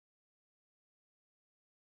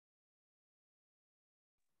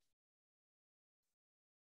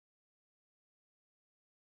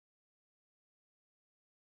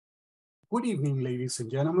Good evening, ladies and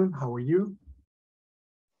gentlemen. How are you?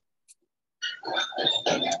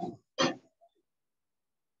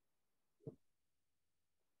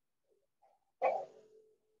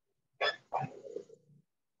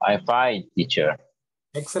 I'm fine, teacher.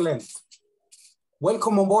 Excellent.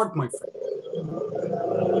 Welcome on board, my friend.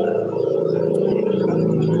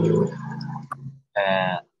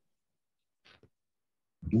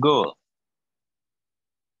 Good.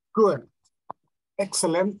 Good.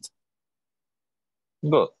 Excellent.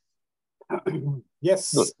 Good.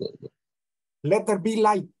 Yes. Good. Good. Let there be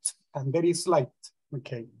light, and there is light.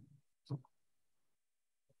 Okay.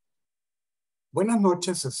 Buenas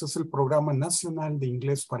noches, este es el Programa Nacional de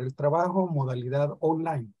Inglés para el Trabajo, modalidad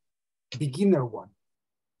online, Beginner One.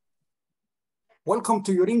 Welcome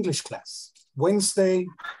to your English class. Wednesday,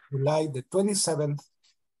 July the 27th.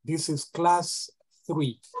 This is class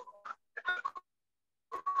 3.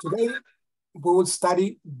 Today, we will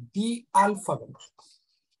study the alphabet.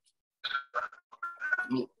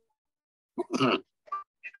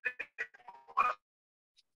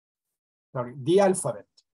 Sorry, the alphabet,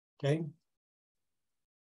 okay?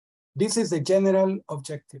 This is the general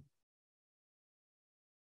objective.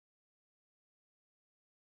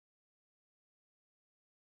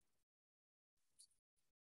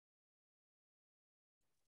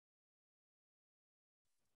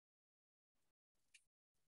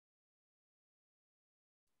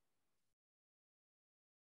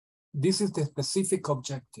 This is the specific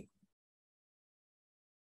objective.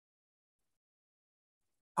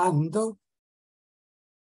 And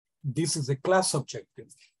this is the class objective.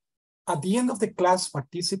 At the end of the class,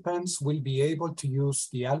 participants will be able to use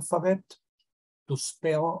the alphabet to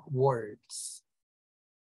spell words.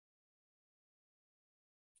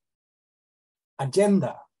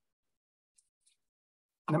 Agenda.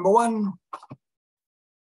 Number 1,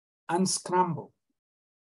 unscramble.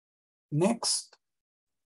 Next,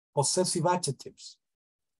 possessive adjectives.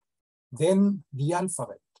 Then the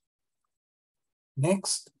alphabet.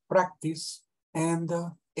 Next, practice and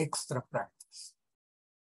extra practice.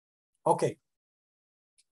 Okay.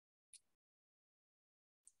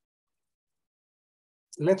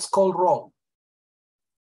 Let's call roll.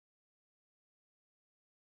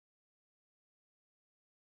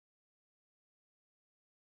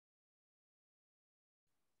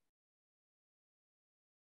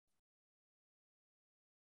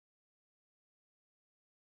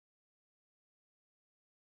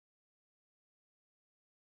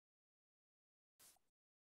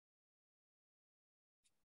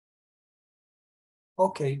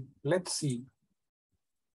 Okay, let's see.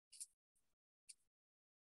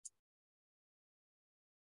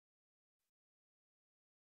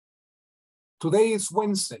 Today is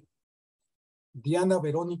Wednesday. Diana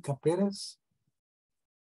Verónica Pérez.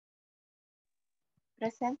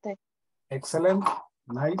 Presente. Excellent.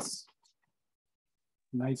 Nice.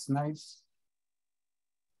 Nice, nice.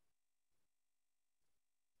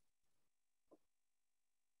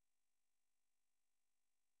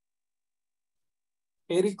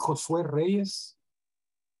 Eric Josué Reyes.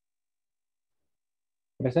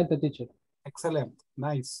 Presente, teacher. Excellent.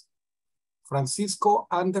 Nice. Francisco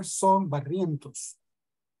Anderson Barrientos.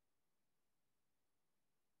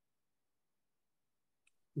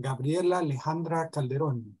 Gabriela Alejandra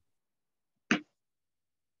Calderón.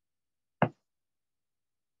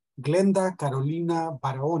 Glenda Carolina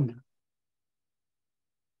Barahona.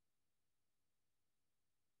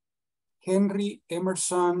 Henry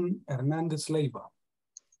Emerson Hernández Leiva.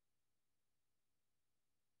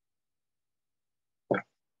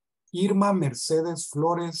 Irma Mercedes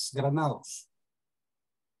Flores Granados.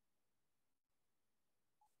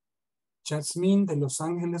 Jasmine de Los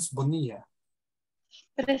Ángeles Bonilla.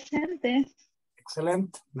 Presente.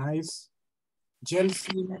 Excellent, nice.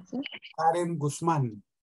 Chelsea Karen Guzmán.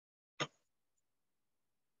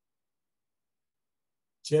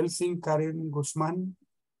 Chelsea Karen Guzmán.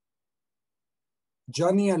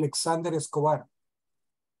 Johnny Alexander Escobar.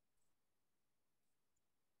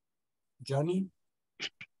 Johnny.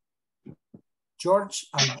 George.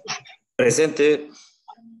 Presente.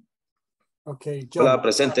 Okay, Johnny. Hola,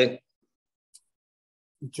 presente.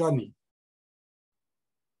 Johnny.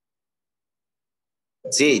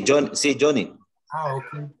 Sí, Johnny. Ah,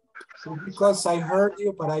 okay. So because I heard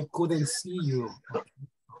you, but I couldn't see you.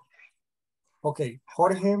 Okay,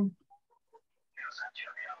 Jorge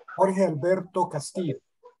Alberto Castillo.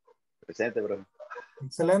 Presente, bro.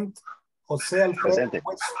 Excellent. José Alfredo Presente.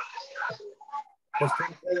 Hueso. José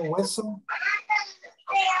Alfredo Hueso.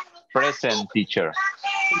 Present, teacher.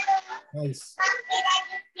 Nice.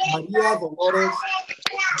 María Dolores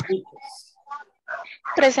Enríquez.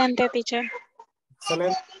 Presente, teacher.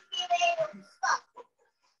 Excellent.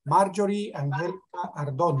 Marjorie Angelica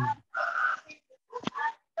Ardón.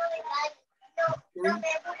 Okay.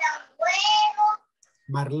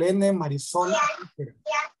 Marlene Marisol.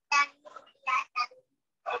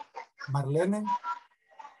 Marlene.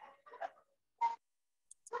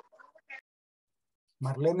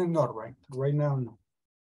 Marlene no, right now no.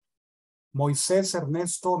 Moisés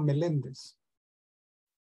Ernesto Meléndez.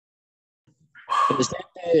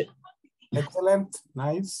 Presente. Excellent,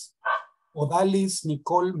 nice. Odalis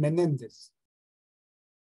Nicole Menéndez.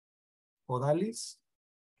 Odalis.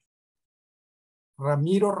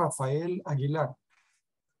 Ramiro Rafael Aguilar.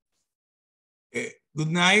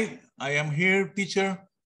 Good night. I am here, teacher.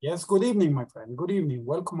 Yes, good evening, my friend. Good evening.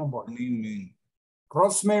 Welcome aboard. Good evening.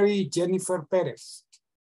 Rosemary Jennifer Perez.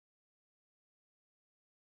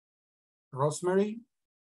 Rosemary?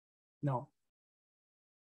 No.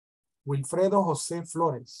 Wilfredo José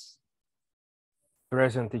Flores.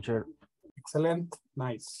 Present, teacher. Excellent.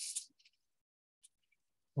 Nice.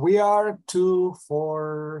 We are 2,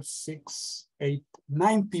 4, 6, 8,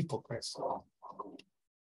 9 people present.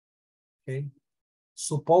 Okay.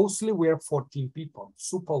 Supposedly we are 14 people.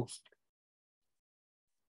 Supposedly.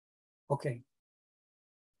 Okay.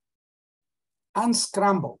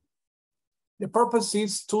 Unscramble. The purpose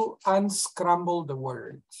is to unscramble the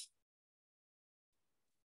words.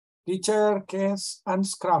 Teacher, ¿qué es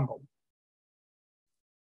unscramble?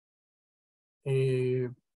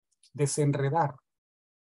 Desenredar.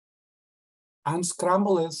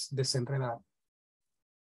 Unscramble es desenredar.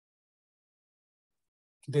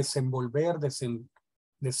 Desenvolver,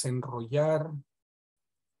 desenrollar.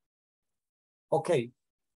 Okay.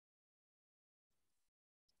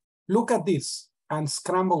 Look at this.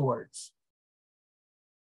 Unscramble words.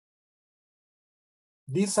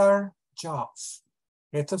 These are jobs.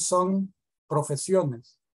 Estas son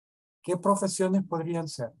profesiones. ¿Qué profesiones podrían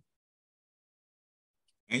ser?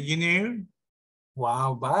 Engineer.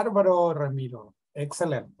 Wow, bárbaro, Ramiro.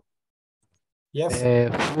 Excellent. Yes.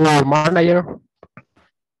 Floor manager.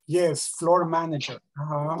 Yes, floor manager.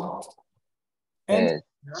 And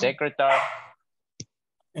Secretary.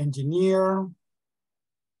 engineer.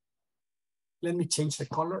 Let me change the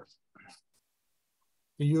color.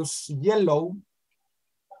 Use yellow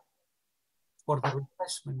for the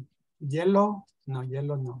refreshment. Yellow, no,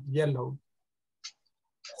 yellow, no, yellow.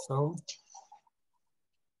 So,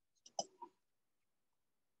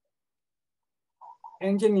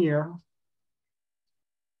 engineer.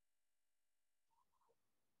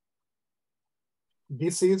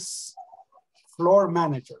 This is floor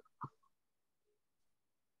manager.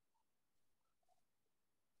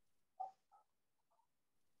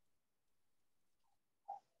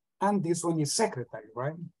 And this one is secretary,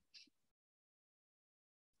 right?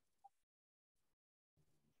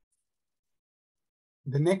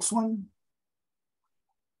 The next one.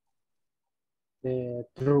 The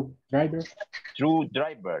truck driver. True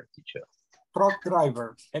driver, teacher. Truck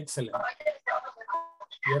driver, excellent.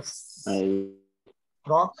 Yes.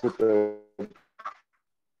 Truck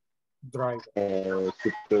driver.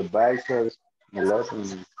 Supervisor.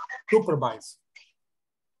 Supervisor.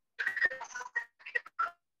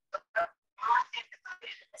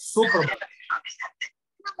 Supervisor.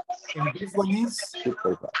 And this one is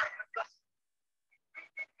Supervisor.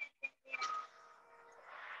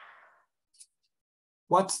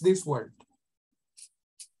 what's this word?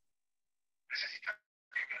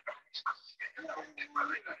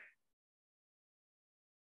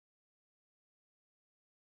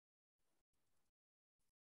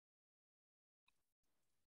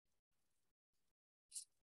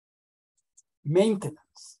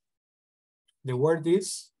 Maintenance. The word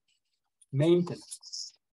is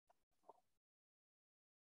maintenance.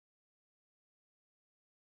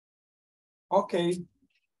 Okay.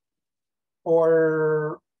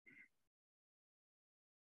 Or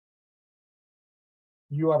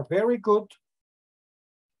you are very good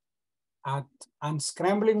at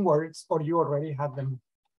unscrambling words, or you already have them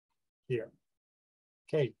here.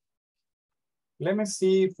 Okay. Let me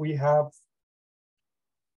see if we have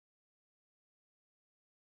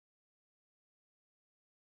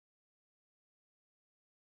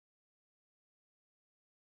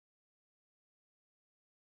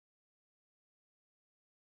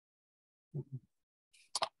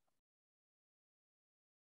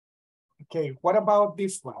okay, what about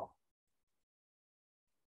this one?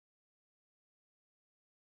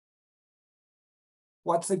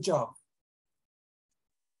 What's the job?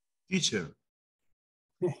 Teacher.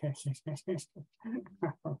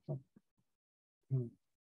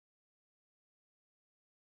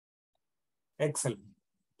 Excellent,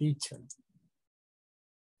 teacher.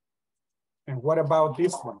 And what about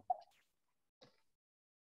this one?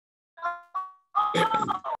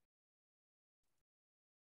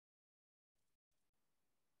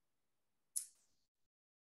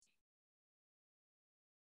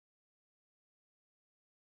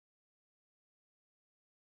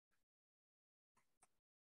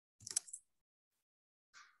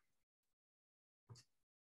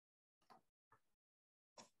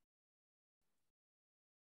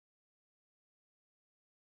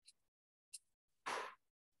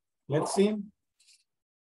 Let's see.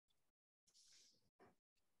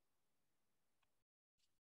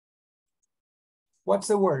 What's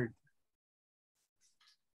the word?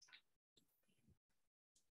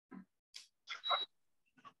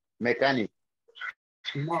 Mechanic.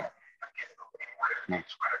 No. No.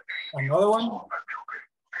 Another one?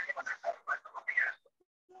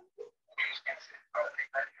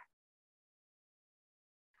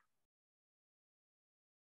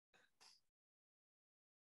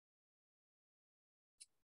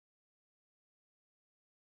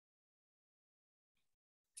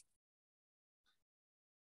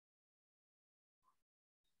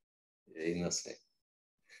 No sé.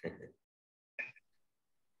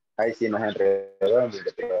 Ahí sí nos enredamos.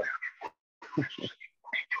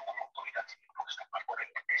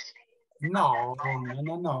 No,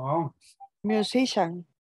 no. Musician.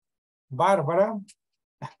 Bárbara.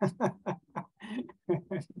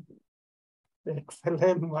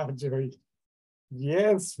 Excellent, Marjorie.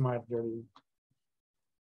 Yes, Marjorie.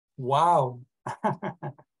 Wow.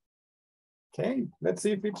 Okay, let's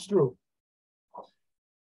see if it's true.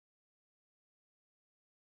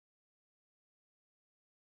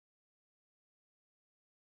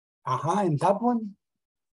 And that one?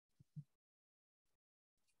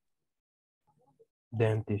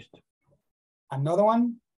 Dentist. Another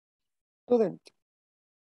one? Student.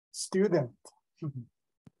 Student.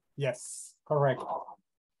 Yes, correct.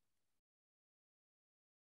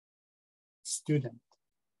 Student.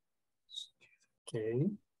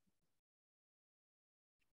 Okay.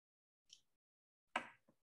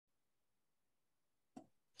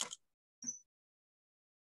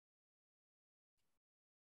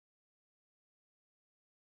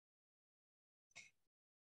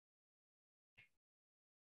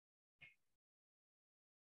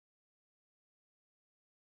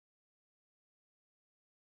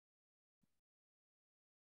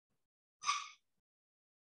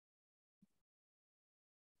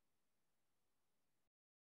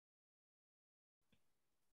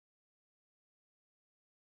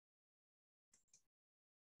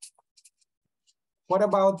 What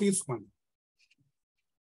about this one?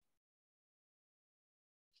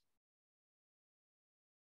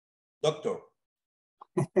 Doctor.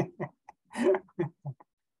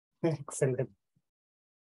 Excellent.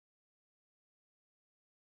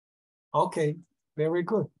 Okay, very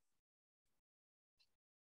good.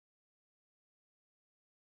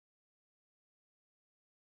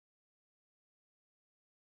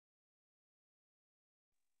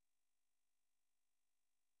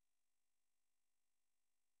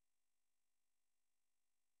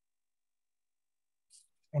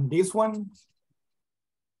 And this one?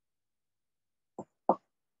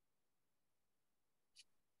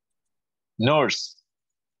 Nurse.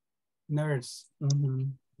 Nurse.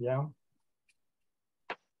 Yeah.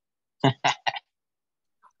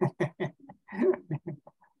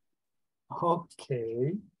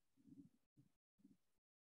 Okay.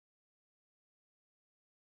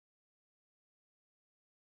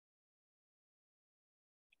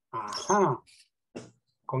 Ajá.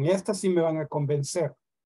 Con esta sí me van a convencer.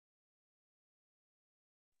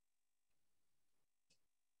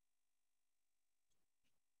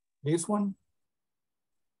 This one?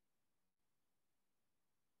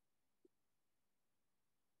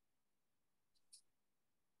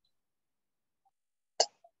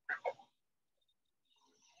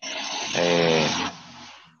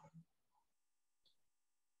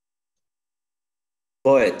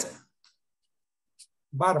 Poet.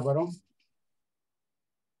 Bárbaro.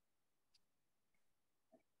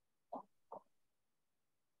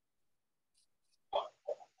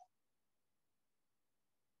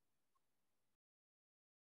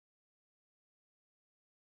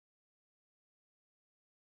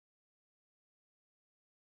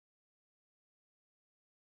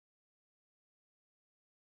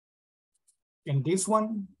 And this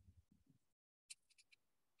one?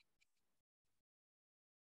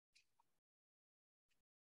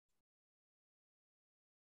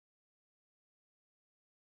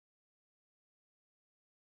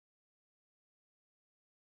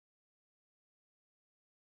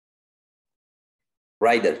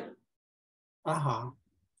 Rider. Ajá.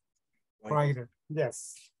 Writer.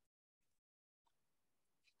 Yes.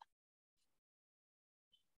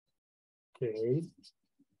 Okay.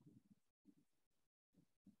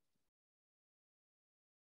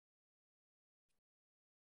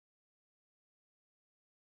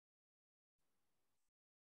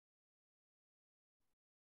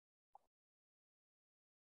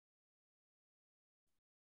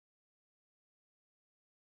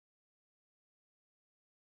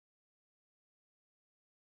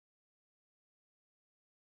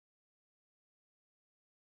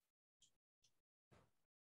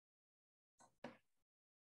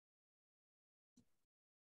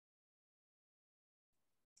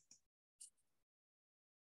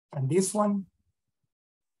 And this one?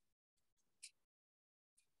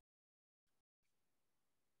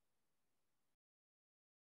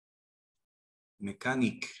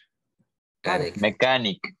 Mechanic.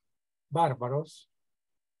 Mechanic. Bárbaros.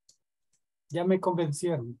 Ya me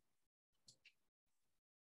convencieron.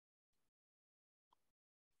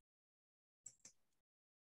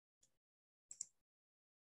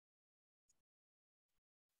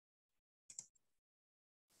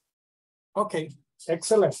 Okay,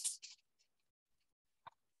 excellent.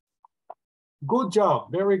 Good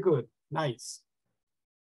job, very good, nice.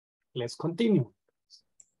 Let's continue.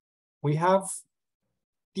 We have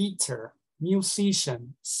teacher,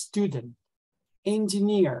 musician, student,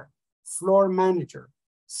 engineer, floor manager,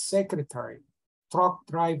 secretary, truck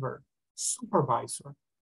driver, supervisor,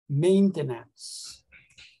 maintenance.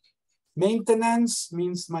 Maintenance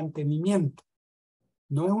means mantenimiento.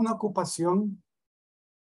 No es una ocupación,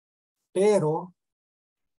 pero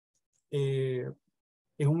es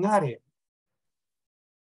un área.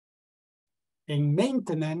 En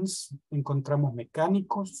maintenance encontramos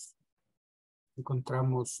mecánicos,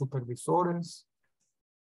 encontramos supervisores,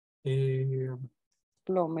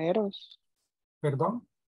 Plomeros, perdón.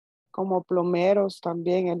 como plomeros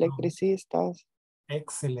también, electricistas.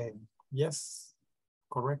 Excellent. Yes,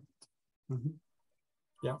 correct.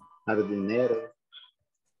 Yeah. Jardinero.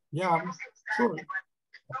 Yeah, sure.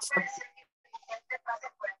 Exactly.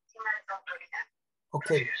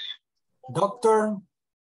 Okay. Doctor,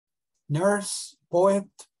 nurse, poet,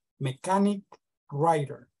 mechanic,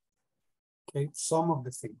 writer. Okay, some of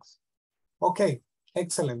the things. Okay,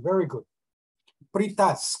 excellent, very good.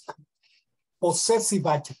 Pre-task, possessive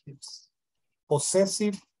adjectives.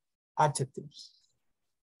 Possessive adjectives.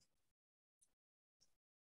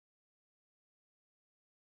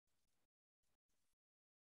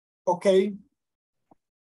 Okay.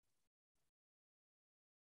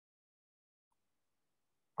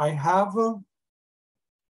 I have a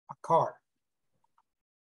car.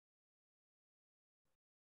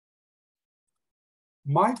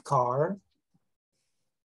 My car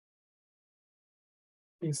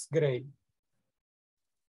is gray.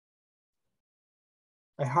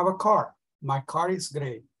 I have a car. My car is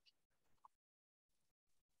gray.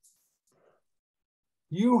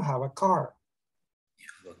 You have a car.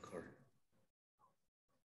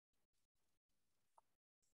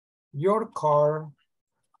 Your car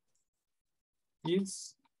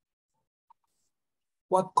is,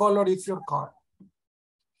 what color is your car?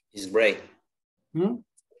 It's gray.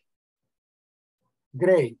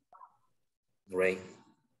 Gray. Gray.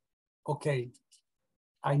 Okay.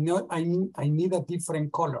 I know I need a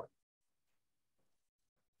different color.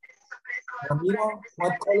 Ramiro,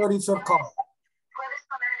 what color is your car?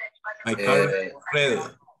 My car is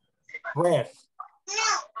red. Red.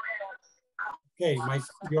 Okay,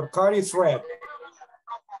 your car is red.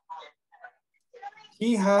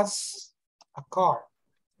 He has a car.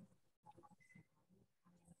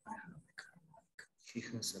 He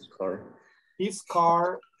has a car. His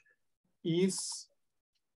car is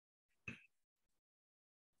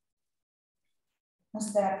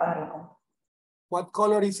what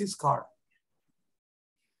color is his car?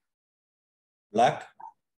 Black.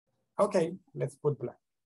 Okay, let's put black.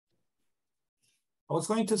 I was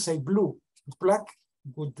going to say blue. Black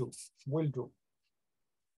would do, will do.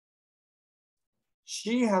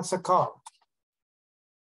 She has a car.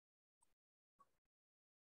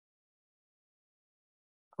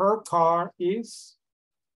 Her car is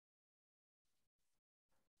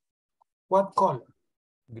what color?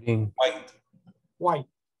 Green. White. White,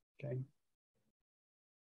 okay.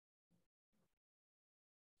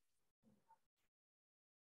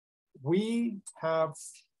 We have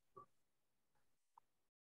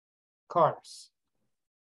cars.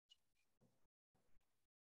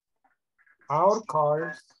 Our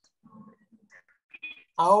cars,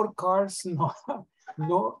 no,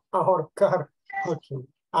 no, our car, okay.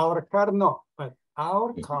 Our car, no, but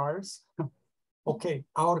our cars, okay,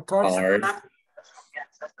 our cars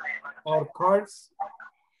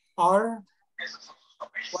are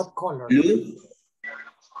what color? Blue.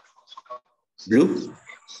 Blue.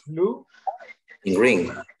 Blue. And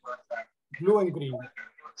green. Blue and green.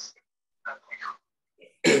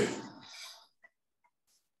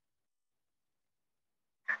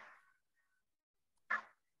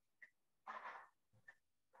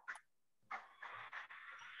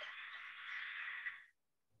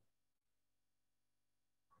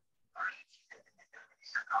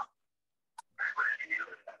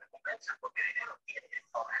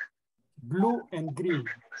 Blue and green.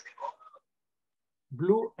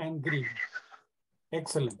 Blue and green.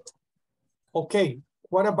 Excellent. Okay,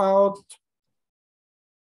 what about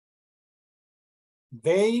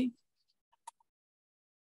They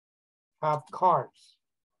have cars.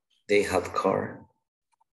 They have car.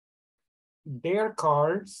 Their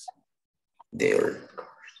cars Their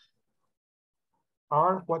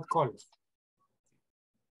are what color?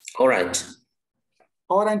 orange.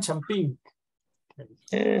 Orange and pink.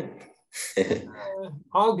 Eh.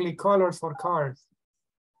 Ugly colors for cars.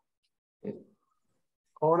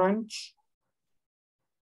 Orange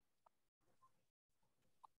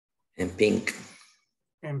And pink.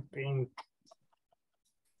 and pink.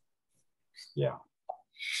 Yeah.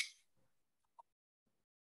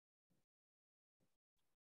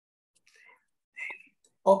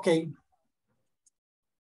 Okay.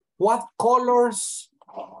 What colors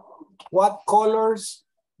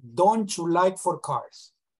don't you like for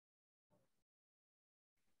cars?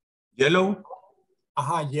 Yellow,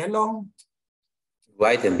 Yellow,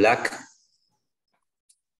 White and black.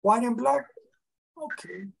 white and black.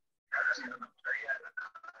 Okay.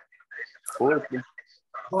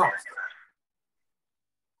 Black.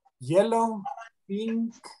 Yellow,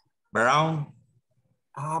 pink, brown,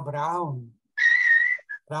 brown.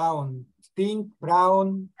 Brown, pink,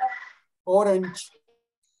 brown, orange.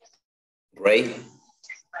 Gray.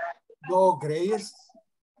 No, gray is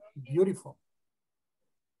beautiful.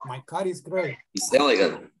 My car is gray. It's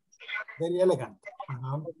elegant. Very elegant.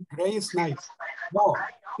 Gray is nice. No,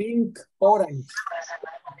 pink, orange.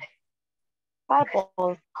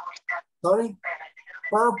 Purple. Sorry?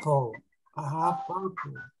 Purple. Purple.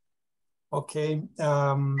 Okay.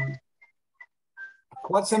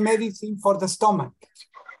 What's a medicine for the stomach?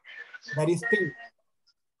 That is pink.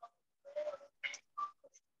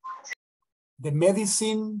 The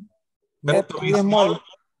medicine. Pepto-Bismol.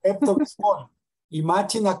 Pepto-Bismol.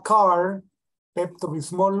 Imagine a car,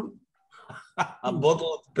 Pepto-Bismol. A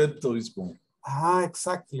bottle of Pepto-Bismol.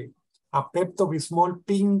 Exactly. A Pepto-Bismol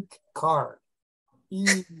pink car.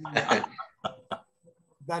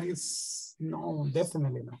 That is, no,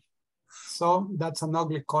 definitely not. So that's an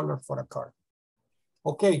ugly color for a car.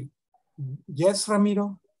 Okay. Yes,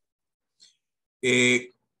 Ramiro.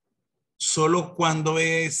 Solo cuando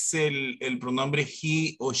es el pronombre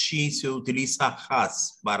he o she se utiliza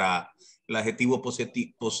has para el adjetivo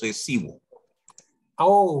posesivo.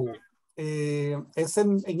 En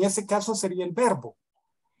ese caso sería el verbo.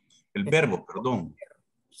 El verbo, perdón.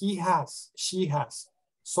 He has, she has.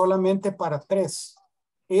 Solamente para tres.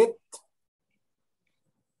 It.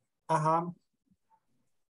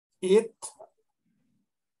 It.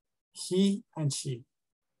 He and she.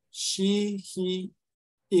 She, he,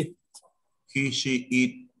 it. He, she,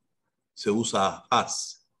 it se usa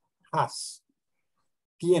has. Has.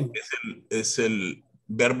 Tiene. Es el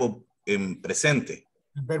verbo en presente.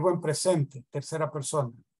 El verbo en presente, tercera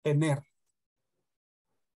persona. Tener.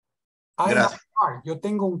 I have Gracias. a car. Yo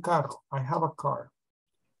tengo un carro. I have a car.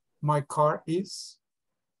 My car is.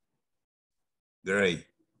 Gray.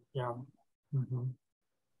 Yeah.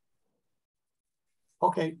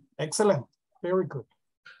 Okay, excellent. Very good.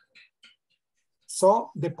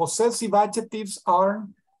 So the possessive adjectives are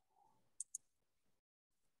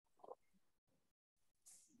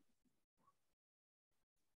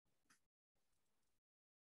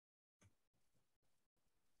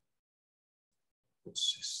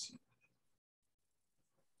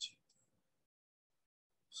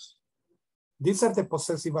these are the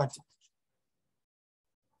possessive adjectives.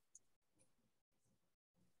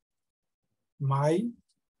 My,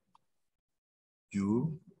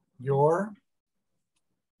 You, your,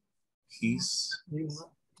 his,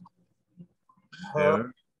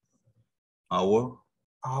 her, her,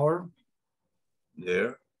 our,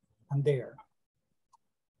 their, and their.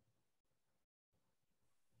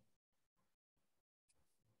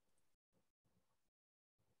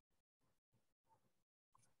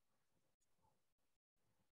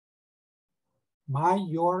 My,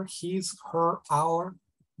 your, his, her, our,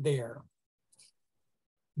 their.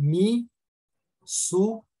 Mi,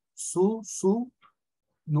 su,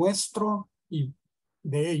 nuestro y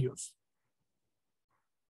de ellos.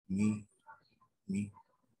 me.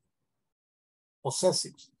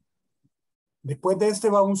 Possessives. Después de este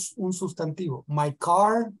va un sustantivo. My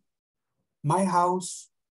car, my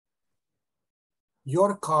house,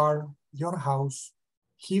 your car, your house,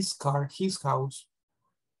 his car, his house,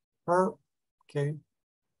 her, okay,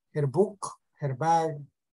 her book, her bag,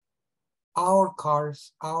 our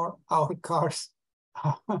cars, our cars,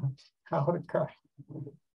 our car.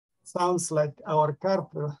 Sounds like our car,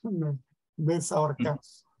 pero no es our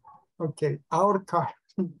cars. Okay, our car.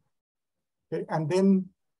 Okay, and then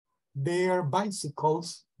their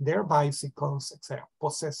bicycles, etc.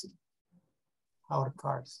 Possessive. Our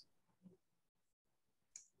cars.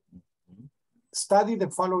 study the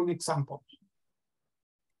following examples.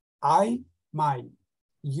 I, my,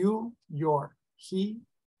 you, your, he,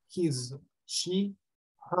 his, she,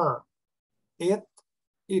 her, it,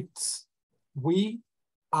 its, we,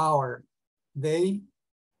 our, they,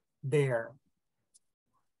 their.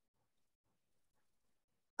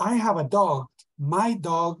 I have a dog. My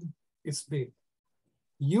dog is big.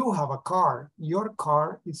 You have a car. Your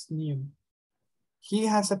car is new. He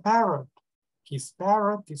has a parrot. His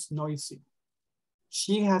parrot is noisy.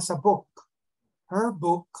 She has a book. Her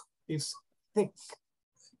book is thick.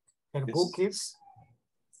 Her book is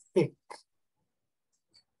thick.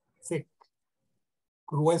 Thick.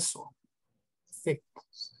 Grueso. Thick.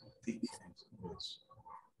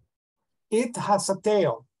 It has a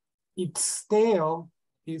tail. Its tail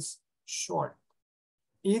is short.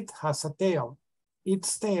 It has a tail.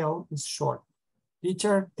 Its tail is short.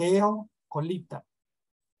 Teacher, tail, colita.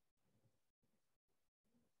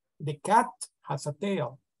 The cat has a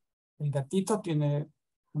tail. El gatito tiene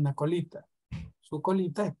una colita. Su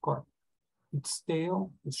colita es corta. Its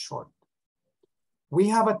tail is short. We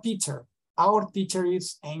have a teacher. Our teacher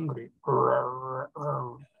is angry.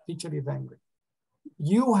 Teacher is angry.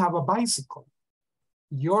 You have a bicycle.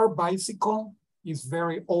 Your bicycle is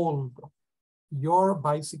very old. Your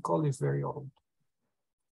bicycle is very old.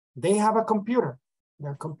 They have a computer.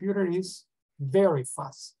 Their computer is very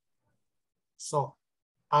fast. So,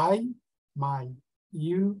 I, my,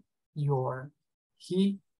 you, your,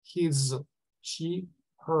 he, his, she,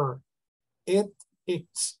 her, it,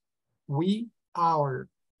 its, we, our,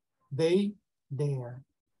 they, their.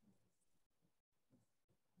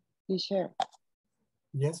 Teacher.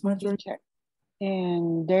 Yes, Marjorie? Teacher.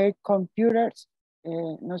 En their computers,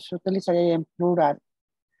 no se utilizaría en plural.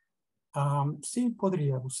 Sí,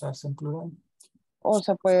 podría usarse en plural. O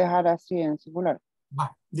se puede dejar así en singular.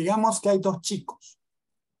 Va, digamos que hay dos chicos.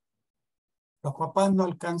 Los papás no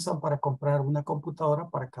alcanzan para comprar una computadora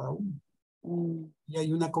para cada uno. Y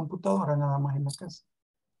hay una computadora nada más en la casa.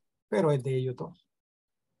 Pero es de ellos dos.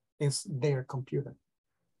 Es their computer.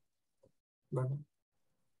 ¿Verdad?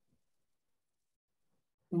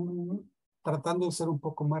 Tratando de ser un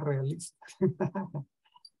poco más realista.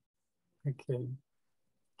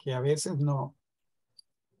 Que a veces no.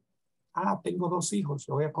 Tengo dos hijos.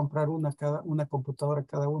 Yo voy a comprar una computadora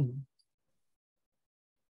cada uno.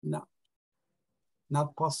 No.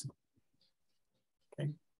 Not possible.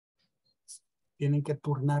 Okay. Tienen que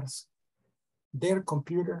turnarse. Their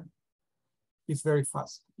computer is very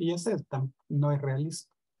fast. Y ese no es realista.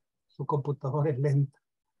 Su computadora es lenta.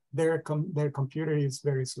 Their computer is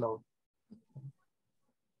very slow.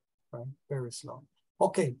 Right? Very slow.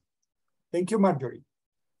 Okay. Thank you, Marjorie.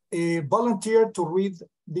 Volunteer to read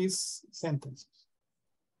these sentences.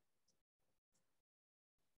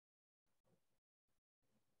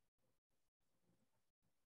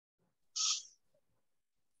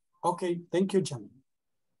 Okay, thank you, John.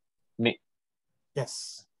 Me.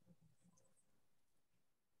 Yes.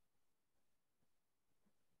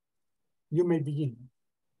 You may begin.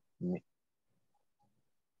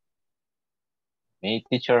 Me,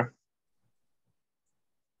 teacher.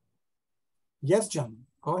 Yes, John,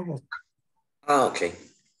 go ahead. Okay.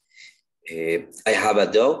 I have a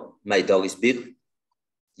dog. My dog is big.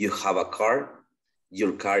 You have a car.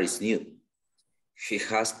 Your car is new. He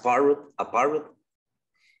has a parrot.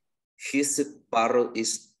 His parrot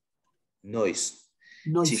is noise.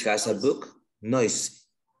 She has a book. Noise.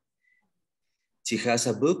 She has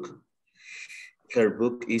a book. Her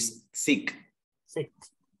book is thick. Thick.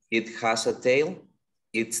 It has a tail.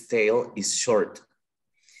 Its tail is short.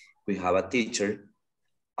 We have a teacher.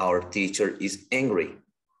 Our teacher is angry.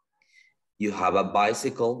 You have a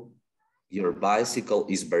bicycle. Your bicycle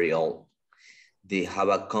is very old. They have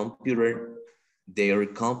a computer. Their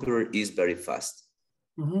computer is very fast.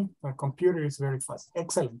 Our computer is very fast.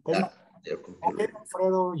 Excellent. Their computer. Okay,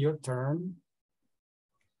 Alfredo, your turn.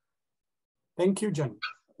 Thank you, John.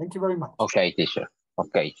 Thank you very much. Okay, teacher.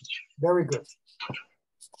 Okay, teacher. Very good.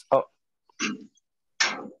 Oh.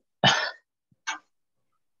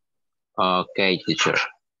 Okay, teacher.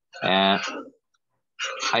 I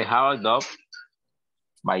have a dog.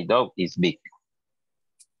 My dog is big.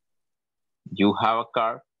 You have a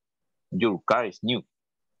car. Your car is new.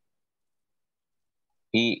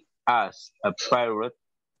 He has a parrot.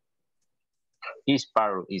 His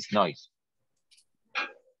parrot is noise.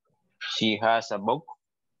 She has a book.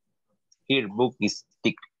 Her book is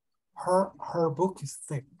thick. Her book is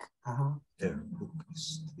thick. Her book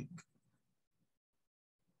is thick.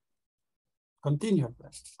 Continue.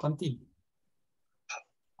 Continue.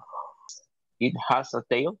 It has a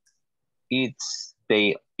tail. Its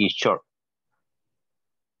tail is short.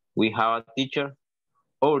 We have a teacher.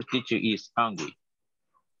 Our teacher is angry.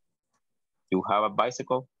 You have a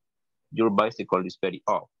bicycle. Your bicycle is very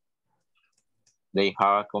old. They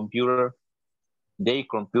have a computer. Their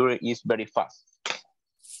computer is very fast.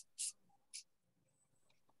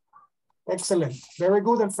 Excellent. Very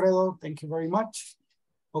good, Alfredo. Thank you very much.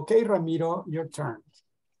 Okay, Ramiro, your turn.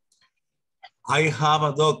 I have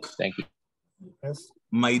a dog. Thank you. Yes.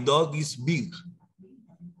 My dog is big.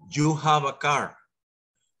 You have a car.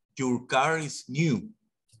 Your car is new.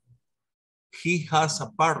 He has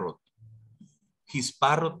a parrot. His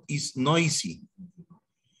parrot is noisy.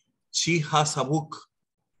 She has a book.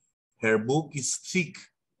 Her book is thick.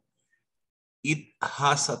 It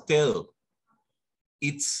has a tail.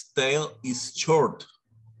 Its tail is short.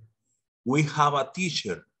 We have a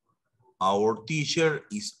teacher. Our teacher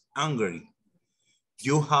is angry.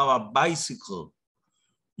 You have a bicycle.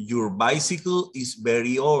 Your bicycle is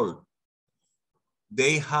very old.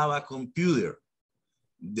 They have a computer.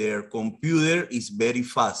 Their computer is very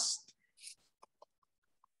fast.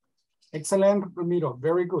 Excellent, Ramiro.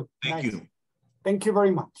 Very good. Thank Nice. you. Thank you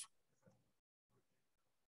very much.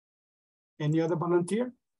 Any other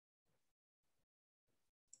volunteer?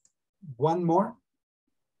 One more.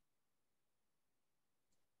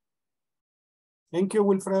 Thank you,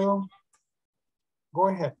 Wilfredo. Go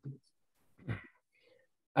ahead, please.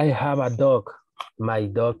 I have a dog. My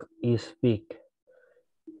dog is big.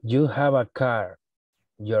 You have a car.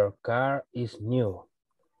 Your car is new.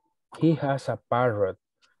 He has a parrot.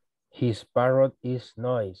 His parrot is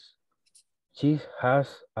noise. She has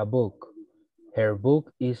a book. Her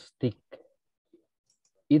book is thick.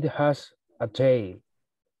 It has a tail.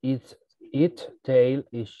 Its tail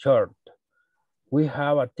is short. We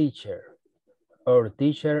have a teacher. Our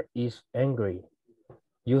teacher is angry.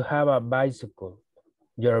 You have a bicycle.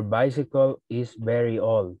 Your bicycle is very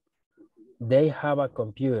old. They have a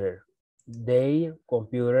computer. Their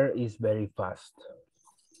computer is very fast.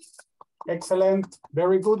 Excellent.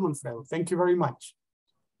 Very good, Wilfredo. Thank you very much.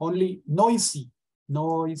 Only noisy,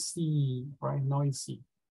 right? Noisy.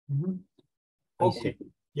 Mm-hmm. Okay.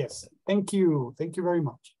 Yes. Thank you. Thank you very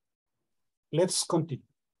much. Let's continue.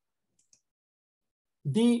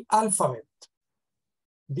 The alphabet.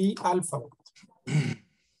 The alphabet.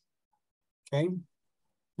 Okay.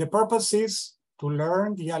 The purpose is to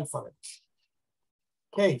learn the alphabet.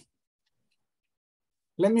 Okay.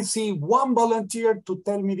 Let me see one volunteer to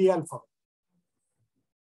tell me the alphabet.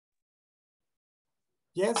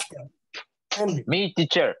 Yes, tell me. Me,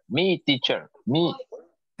 teacher. Me, teacher. Me.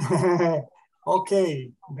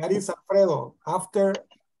 Okay, that is Alfredo.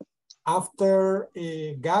 After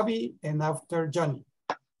Gabby and after Johnny.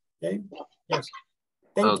 Okay, yes.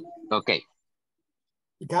 Thank you. Okay.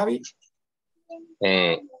 Gabby?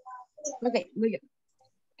 Okay, muy bien.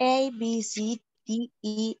 A, B, C, D,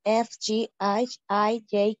 E, F, G, H, I,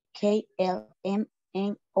 J, K, L, M,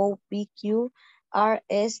 N, O, P, Q, R,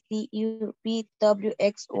 S, T, U, V, W,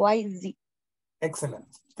 X, Y, Z. Excellent.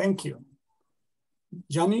 Thank you.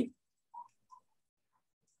 Johnny?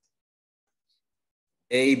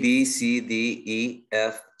 A, B, C, D, E,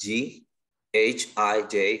 F, G, H, I,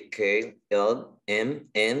 J, K, L, M,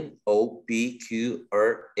 N, O, P, Q,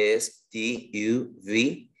 R, S, T, U,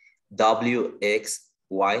 V, W, X,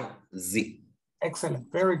 Y, Z.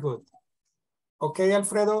 Excellent. Very good. Okay,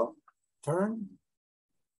 Alfredo, turn.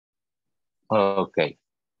 Okay.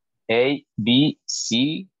 A, B,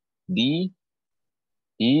 C, D,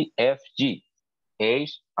 E, F, G,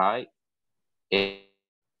 H, I, A,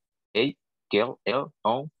 K, L,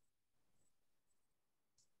 O,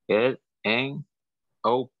 L, N,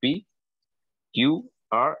 O, P, Q,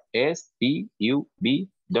 R, S, T, U, V,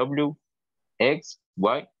 W, X,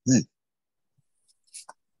 Y, Z.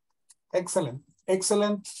 Excellent.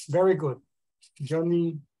 Excellent. Very good.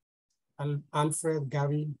 Johnny, Alfred,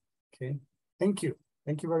 Gabby. Okay. Thank you.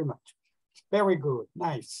 Thank you very much. Very good.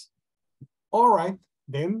 Nice. All right.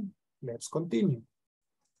 Then let's continue.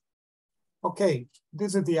 Okay.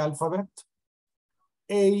 This is the alphabet.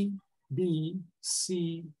 A, B,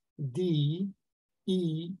 C, D,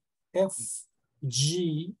 E, F,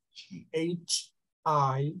 G, H,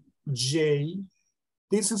 I, J.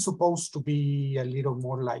 This is supposed to be a little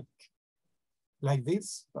more like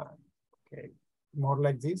this, but okay, more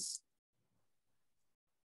like this.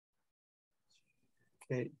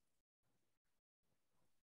 Okay.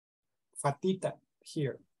 Fatita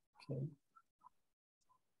here. Okay.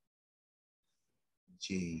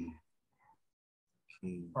 G.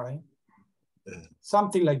 All right.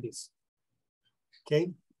 Something like this.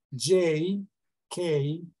 Okay. J,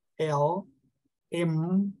 K, L,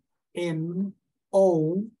 M, N,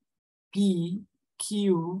 O, P,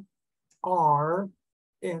 Q, R,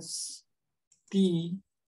 S T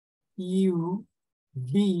U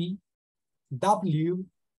V W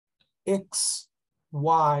X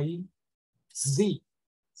Y Z.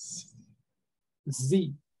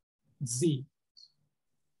 Z. Z.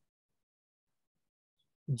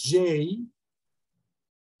 J.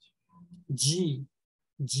 G.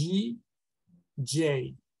 G.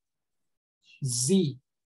 J. Z.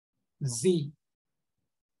 Z.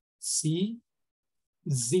 C.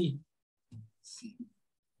 Z.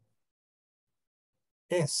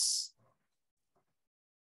 S.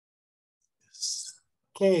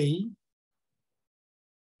 K.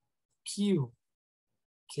 Q.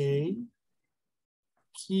 K.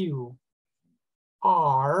 Q.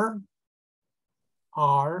 R.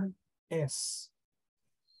 R. S.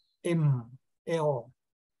 M. L.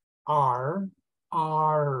 R.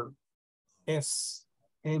 R. S.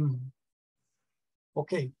 M.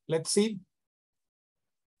 Okay, let's see.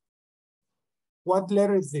 What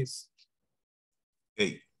letter is this?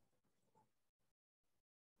 A.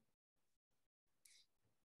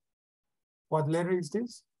 What letter is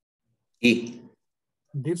this? E.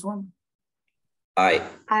 This one? I.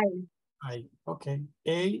 I. Okay.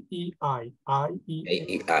 A, E, I. I, E,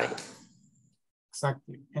 A, E, I.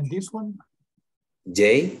 exactly. And this one?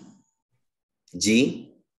 J.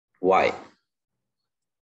 G. Y.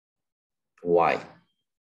 Y.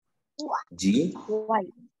 G.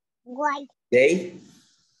 Y. J.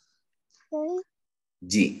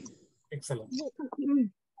 G. Excellent.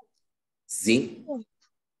 Z.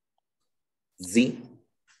 Z.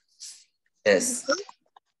 S.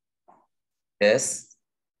 S.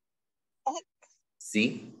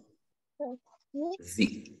 C.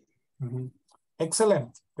 Z. Mhm.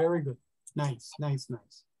 Excellent. Very good. Nice, nice,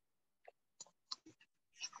 nice.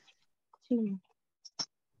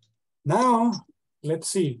 Now, let's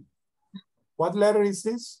see. What letter is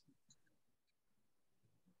this?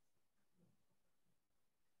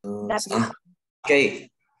 K.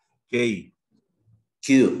 K.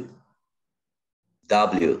 Q.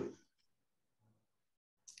 W.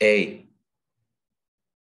 A.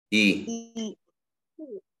 E.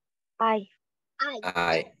 I.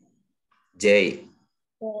 I. J.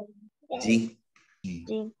 G.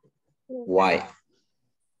 Y.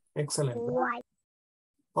 Excellent.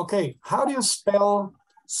 Okay, how do you spell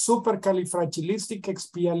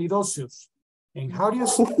supercalifragilisticexpialidocious? And how do you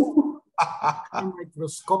spell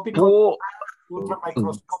microscopic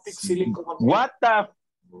ultramicroscopic silicon? What the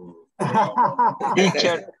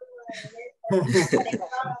teacher?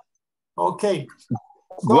 Okay.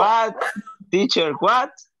 So, What teacher?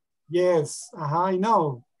 What? yes, I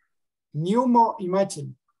know.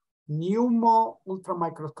 Imagine.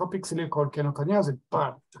 Ultramicroscopic silicon que no conoce,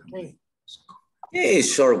 but okay. Hey,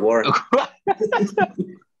 short word.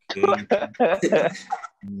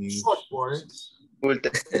 Short word.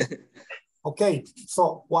 Okay,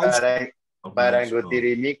 so why? Parang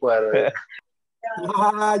gutirinicuar.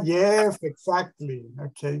 Yes, exactly.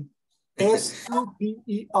 Okay.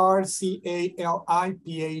 Expialidocious.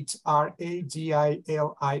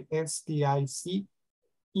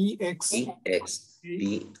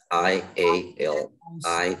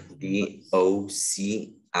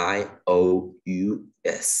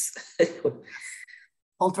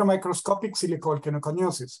 Ultramicroscopic silicol que no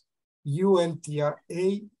conoces.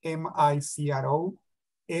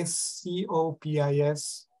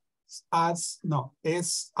 ULTRAMICROSCOPIS as no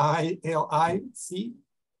SILVALCANOCONIOSI.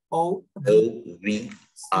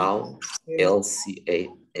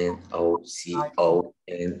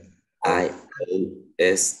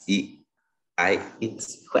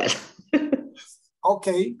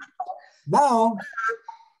 Okay, now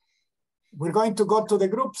we're going to go to the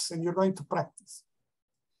groups and you're going to practice.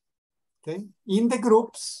 Okay, in the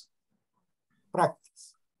groups,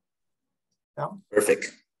 practice. Yeah.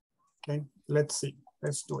 Perfect. Okay, let's see.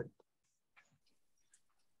 Let's do it.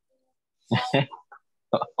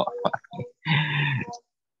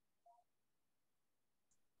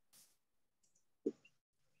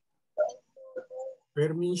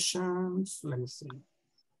 Permissions, let me see.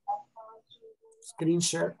 Screen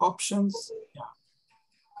share options, yeah.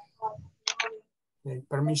 Okay,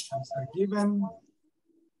 permissions are given.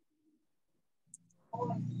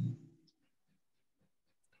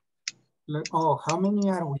 Oh, how many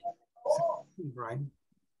are we? 16, right?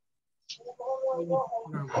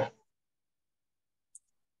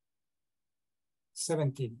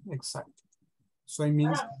 17, exactly. So it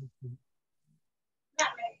means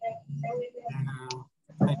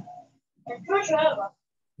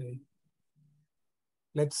okay.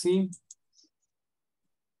 Let's see.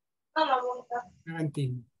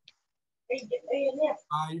 17.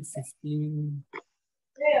 5, 15.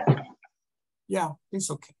 Yeah, it's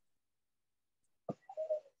okay.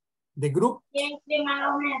 The group.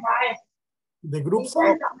 The groups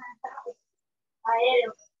are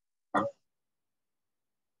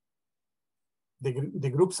the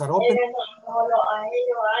groups are open.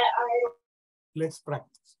 Let's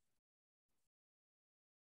practice.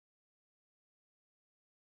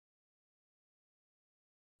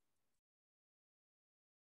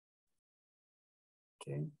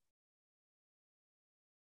 Okay.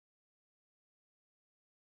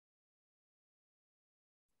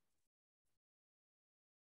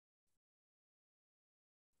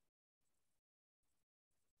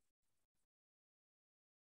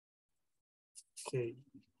 Okay.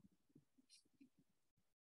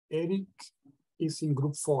 Eric is in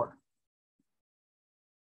group 4.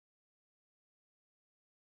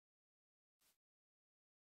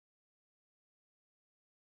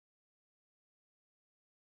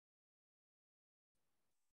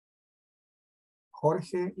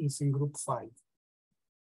 Jorge is in group 5.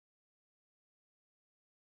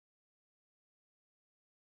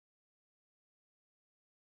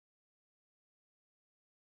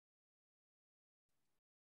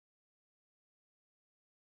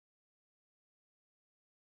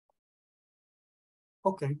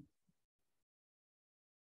 Okay.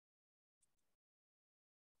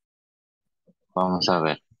 Vamos a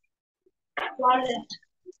ver.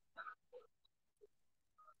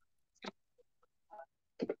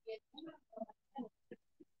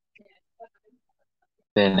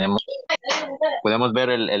 Tenemos, ¿podemos ver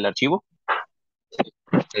el archivo?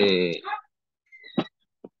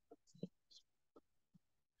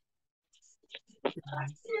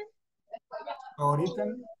 Ahorita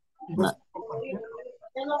no estoy compartiendo.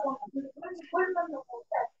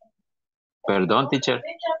 Perdón, teacher.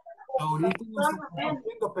 Ahorita no estoy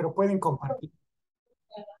compartiendo, pero pueden compartir.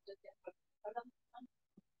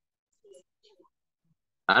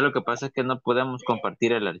 Lo que pasa es que no podemos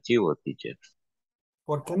compartir el archivo, teacher.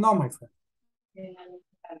 ¿Por qué no, my friend?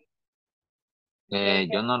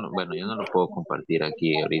 Yo no lo puedo compartir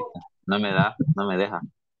aquí ahorita. No me deja. No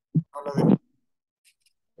lo dejo.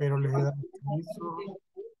 Pero le da permiso.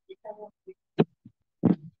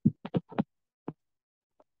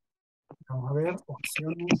 Vamos a ver,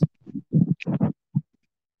 opciones.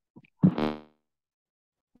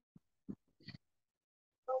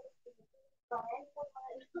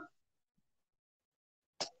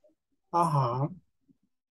 Ajá.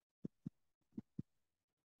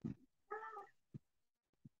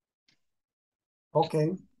 Ok.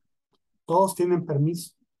 Todos tienen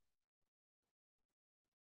permiso.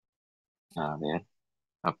 A ver,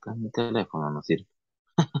 acá mi teléfono no sirve.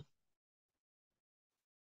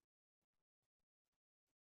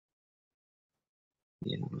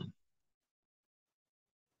 Bien, bien.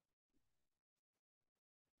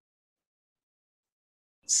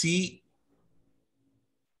 C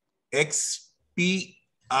X P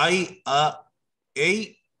I A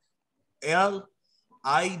L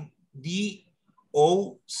I D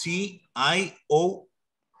O C I O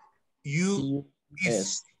U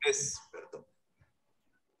S. Perdón.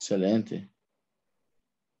 Excelente.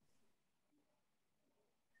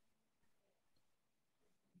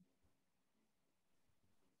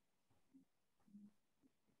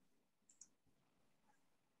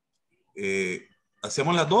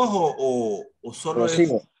 ¿Hacemos las dos o solo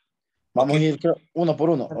Prosigo. es? Vamos Ok. a ir uno por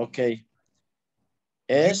uno. Ok.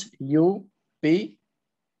 S U P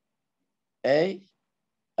A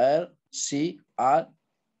L C R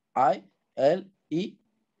I L E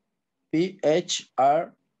P H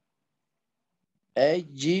R A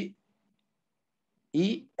G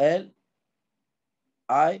E L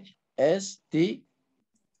I S T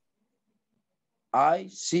I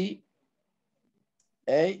C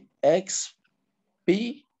A X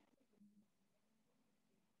P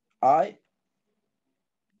I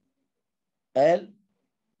L.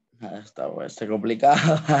 Está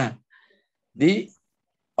complicado. D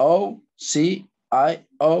O C I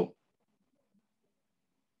O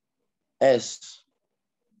S.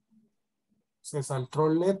 Se saltó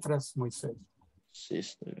letras, Moisés. Sí,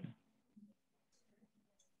 estoy bien.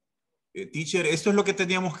 Teacher, esto es lo que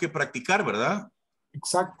teníamos que practicar, ¿verdad?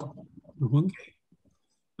 Exacto. Okay.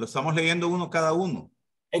 Lo estamos leyendo uno cada uno.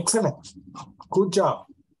 Excelente. Good job.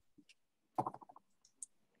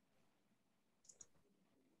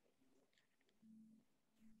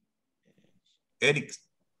 Eric.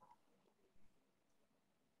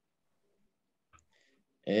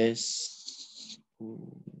 S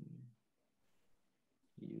U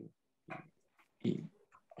E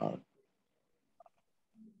R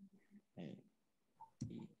L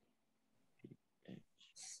E P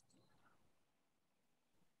H.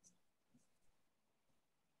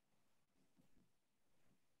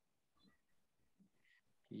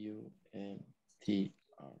 U-N-T-R-I.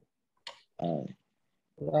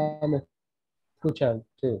 Ah, me escuchan,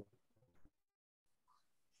 sí.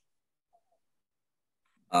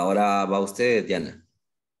 Ahora va usted, Diana.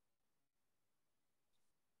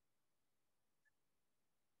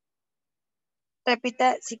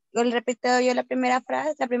 Repita, si le repito yo la primera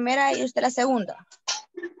frase, la primera y usted la segunda.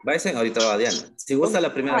 Váyase, ahorita va Diana. Si gusta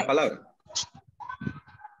la primera Ay. palabra.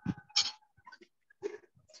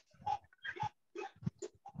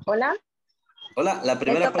 Hola, Hola, la me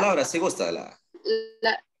primera toca. palabra, si gusta.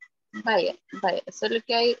 Vaya, solo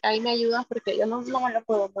que ahí me ayudas porque yo no me lo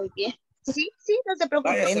puedo muy bien. Sí, sí, no se Vaya,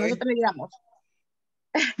 preocupe, está bien. nosotros le ayudamos.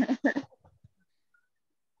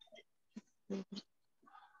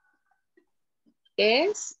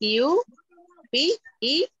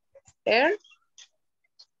 S-U-P-E-R.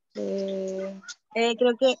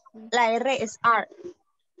 Creo que la R es R.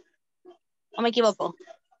 ¿O me equivoco?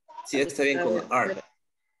 Sí, está bien con R. R.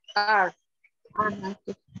 Ajá.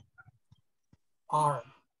 Are.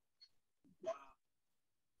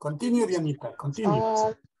 Continue, Dianita, continue.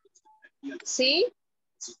 C.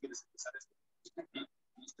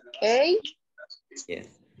 A. Yeah.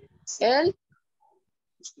 L.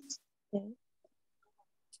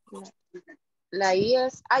 La I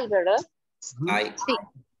es I, ¿verdad? I. Sí.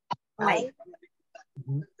 Ay.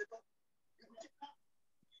 Ujú.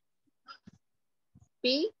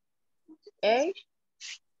 P. A.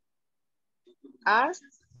 R.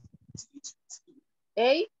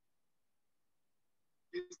 A.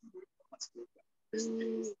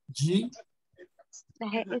 G. La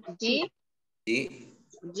G es G. G.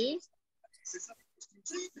 G.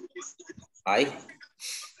 I.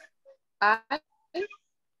 I.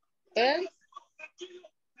 L.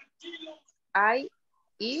 I.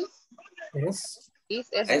 E. S. S.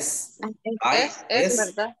 S. I. S, S.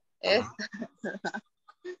 ¿verdad? S.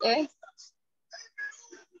 S.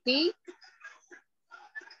 T.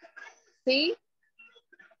 C.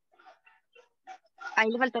 Ahí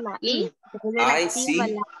le faltó la I. I. Después de la I. I va C. la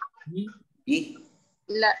E. E.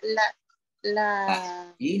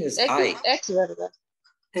 La E es X, I. X, ¿verdad?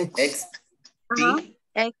 X. X. Ajá.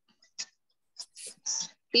 T.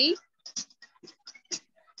 T.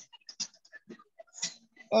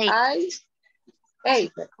 A. I. A.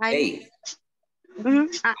 I. A. Ujú.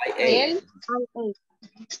 Ah, I. A. A.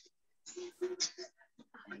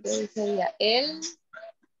 L. Sería L.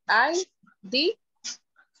 I. D.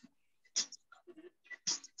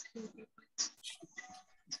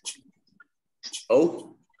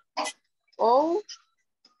 O. O.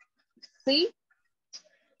 C.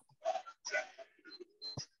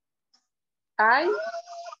 I.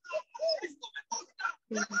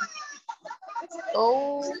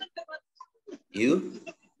 O. U.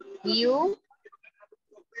 U.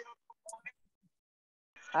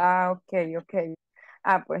 Ah, ok, ok.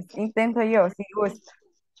 Ah, pues intento yo, si gusta.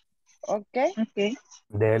 Ok. Ok.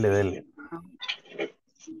 Dele, dele.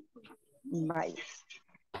 Vaya.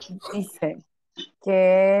 Dice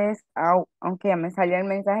que es, aunque ya me salió el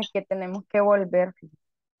mensaje que tenemos que volver.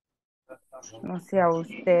 No sé a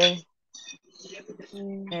usted.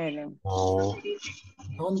 Esperen, No.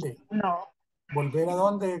 ¿Dónde? No. ¿Volver a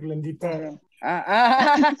dónde, Glendita? esperen.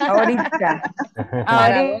 Ah, Ahorita,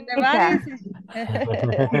 ¿Para dónde va? ahorita. Dice.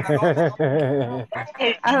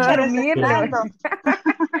 A Está dormirlos. refrescando.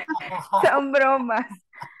 Son bromas.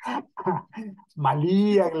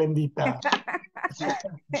 Malía, Glendita.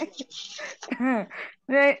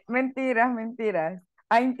 Mentiras, mentiras.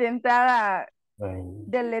 A intentar Ay,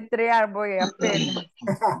 deletrear voy apenas.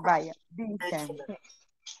 Vaya,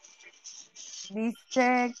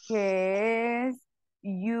 dice que es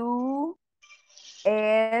U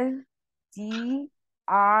L T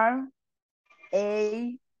R A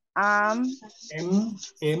M,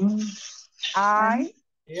 I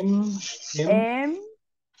M, M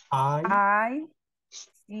I, I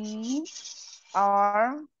C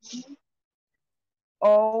R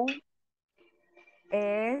O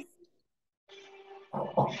S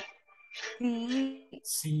C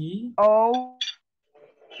C, O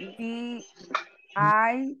D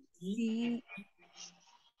I E,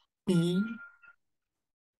 C P,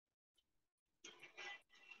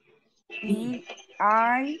 P, D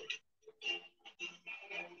I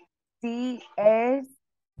C S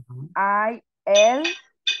I L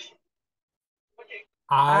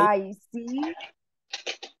I, I C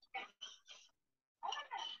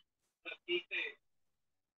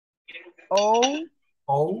O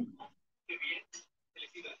O,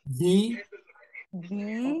 D,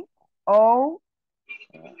 D O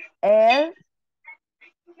L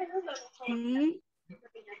T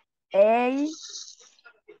A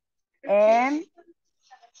N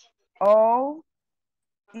O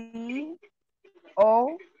C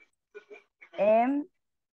O M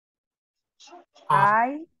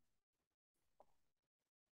I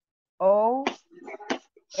O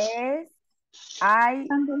S I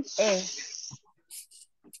S.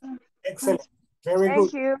 Excellent. Very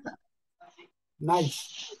Thank good. you.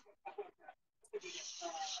 Nice.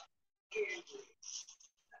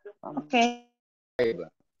 Okay.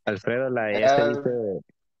 Alfredo, la S dice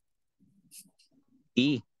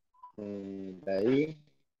I. La I.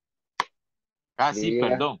 Ah, sí, Y,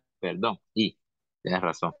 perdón. I. Tienes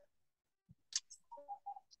razón.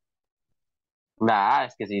 La A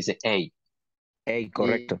es que se dice A. A,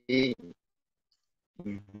 correcto. y.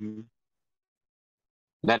 Ujú.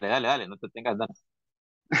 Dale, no te tengas ganas.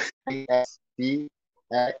 S, T,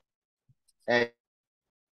 A, A,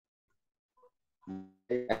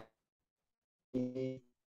 I,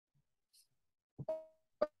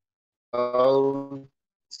 O,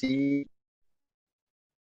 C,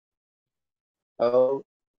 O,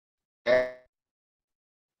 S,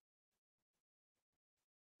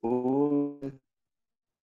 U,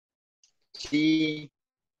 C,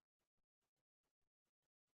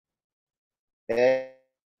 E,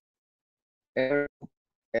 R,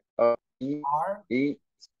 O, I, R. I,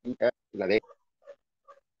 F, la D,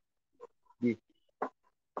 I,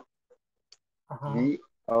 Ajá. V,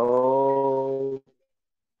 O,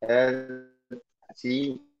 L,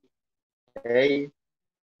 C, A,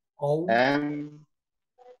 O. M,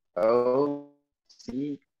 O,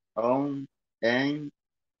 C, O, N,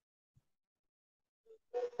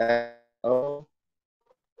 O,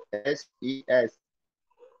 S, E, S.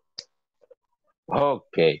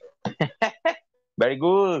 Okay. Very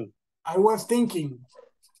good. I was thinking,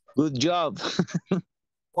 Good job.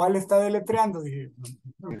 ¿cuál está deletreando? Dije,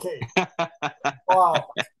 ok. Wow.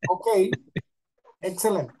 Ok.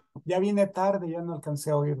 Excelente. Ya vine tarde, ya no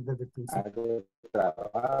alcancé a oír desde el principio. Hago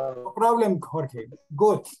trabajo. No problem, Jorge.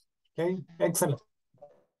 Good. Okay. Excellent.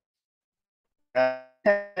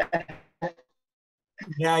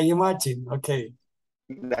 Yeah, you imagine. Okay.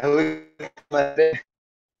 La última vez.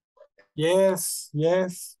 Yes.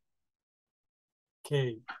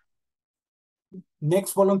 Okay.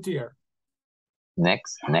 Next volunteer.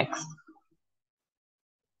 Next.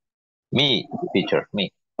 Me, teacher,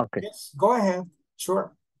 me. Okay. Yes, go ahead.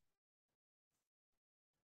 Sure.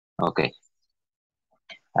 Okay.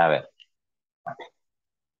 A ver.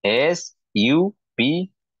 S, U,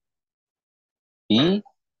 P, E,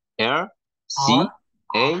 R, C,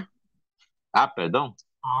 A. Ah, perdón.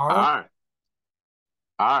 R.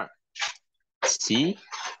 R, C,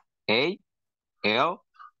 A, L,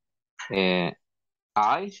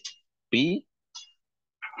 I, P,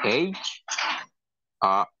 H,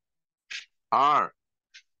 R,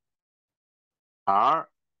 A,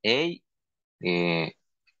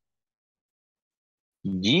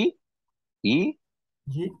 G, E,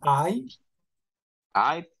 G.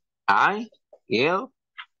 I. L,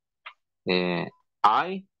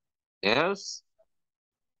 I, S,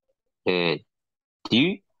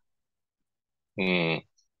 T,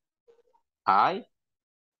 I,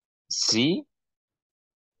 C,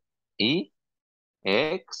 E,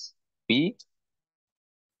 X, P,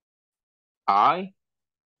 I,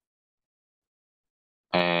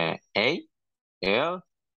 A, L,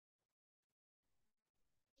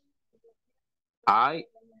 I,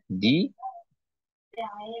 D,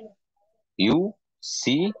 U,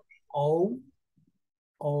 C, O.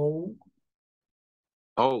 O,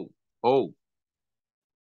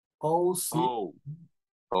 C.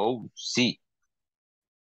 O, C,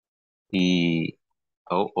 y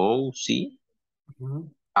O, C,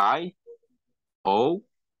 Mhm. I, O,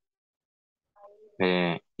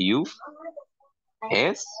 U,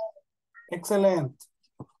 S. Excellent.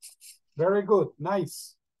 Very good.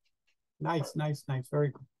 Nice.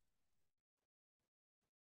 Very good.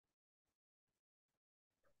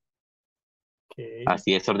 Okay.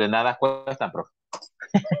 Así es ordenada cuesta, profe.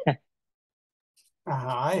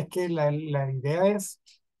 Ajá, es que la idea es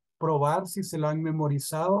probar si se lo han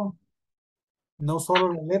memorizado, no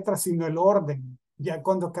solo la letra, sino el orden. Ya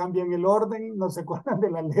cuando cambian el orden, no se acuerdan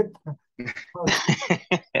de la letra.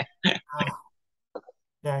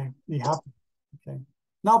 Yeah, it happens. Okay.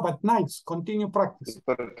 No, but nice. Continue practice.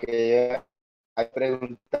 Porque yo estoy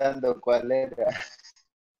preguntando cuál era.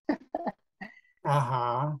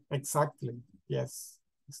 Ajá, exactly. Yes,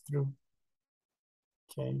 it's true.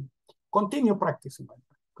 Okay. Continue practicing.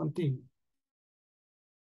 Continue.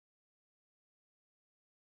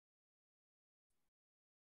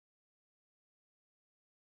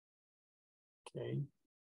 Okay.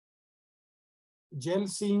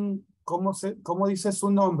 Jelsin, ¿cómo dice su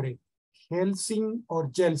nombre? ¿Helsing o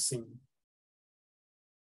Jelsin?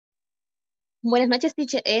 Buenas noches,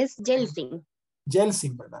 teacher. Es Jelsin.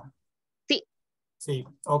 Jelsin, ¿verdad? Sí. Sí,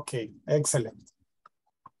 ok, excelente.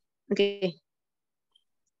 Ok.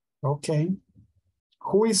 Okay.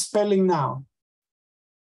 Who is spelling now?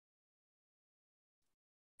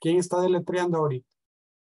 ¿Quién está deletreando ahorita?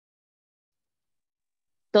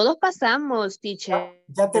 Todos pasamos, teacher.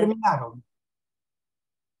 ¿Ya terminaron?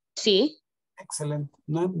 Sí. Excelente,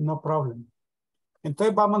 no problem.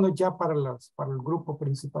 Entonces vámonos ya para el grupo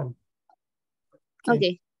principal.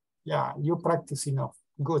 Ok. Yeah, you practice enough.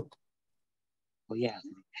 Good. Oh, yeah.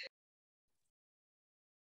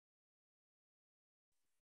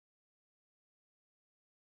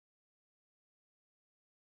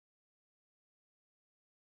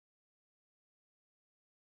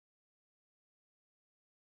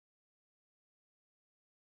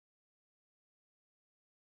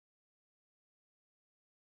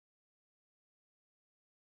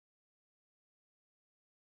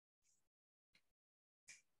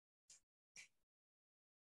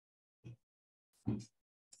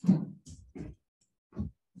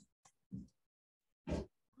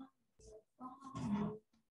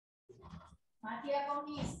 María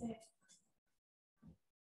comiste.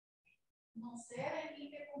 No sé, ¿de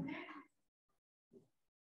qué comer?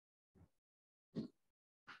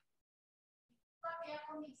 María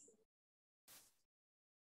comiste.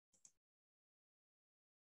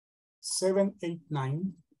 7, 8,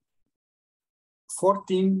 9.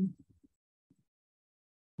 14.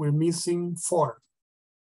 We're missing 4.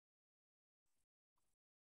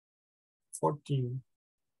 14.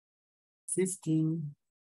 15.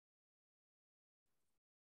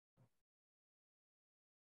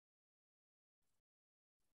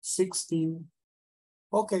 16.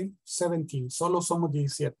 Okay, 17. Solo somos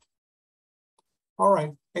 17. All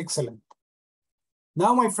right, excellent.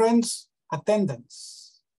 Now, my friends,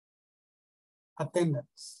 attendance.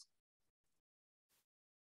 Attendance.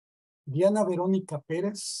 Diana Verónica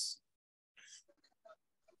Pérez.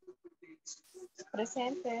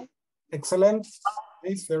 Presente. Excellent.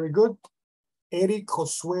 Nice, very good. Eric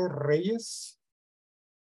Josué Reyes.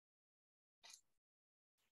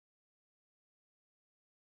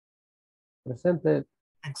 Presente.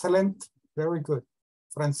 Excellent. Very good.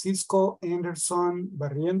 Francisco Anderson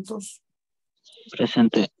Barrientos.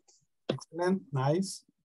 Presente. Excellent. Nice.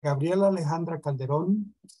 Gabriela Alejandra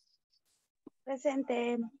Calderón.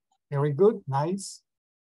 Presente. Very good. Nice.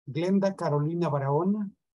 Glenda Carolina Barahona.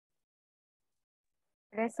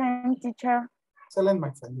 Present, teacher. Excellent,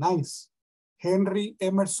 my friend. Nice. Henry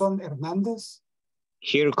Emerson Hernández.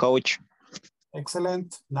 Here, coach.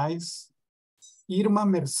 Excellent. Nice. Irma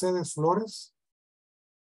Mercedes Flores.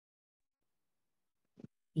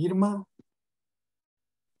 Irma.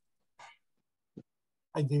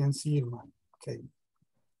 I didn't see Irma. Okay.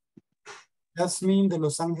 Jasmine de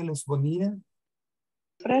Los Ángeles Bonilla.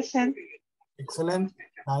 Present. Excellent.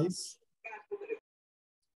 Nice.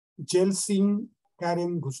 Jelsin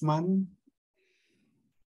Karen Guzmán.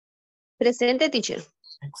 Presente, teacher.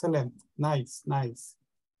 Excellent. Nice, nice.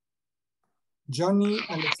 Johnny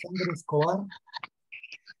Alexander Escobar.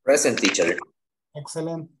 Present, teacher.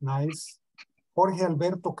 Excellent. Nice. Jorge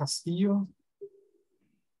Alberto Castillo.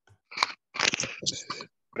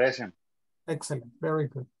 Present. Excellent. Very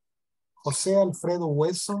good. José Alfredo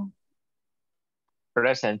Hueso.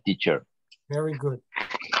 Present, teacher. Very good.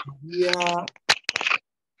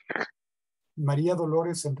 María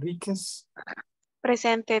Dolores Enríquez.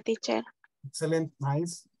 Presente, teacher. Excellent.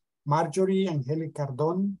 Nice. Marjorie Angélica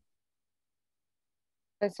Cardón.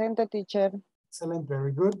 Presente, teacher. Excellent.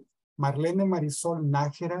 Very good. Marlene Marisol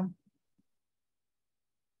Nájera.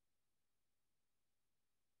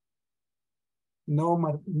 No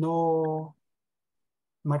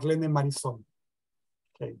Marlene Marisol.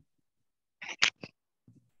 Okay.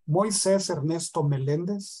 Moisés Ernesto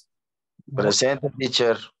Meléndez. Presente,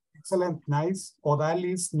 teacher. Excellent, nice.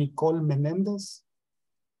 Odalis Nicole Menéndez.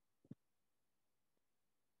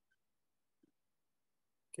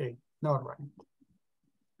 Okay, no, right.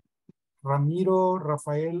 Ramiro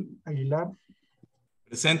Rafael Aguilar.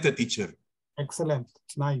 Presente, teacher. Excellent,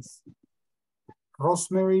 nice.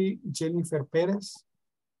 Rosemary Jennifer Pérez.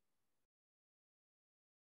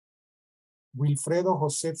 Wilfredo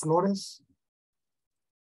José Flores.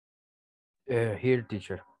 Here,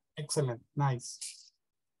 teacher. Excellent, nice.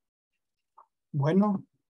 Bueno,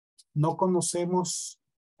 no conocemos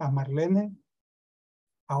a Marlene,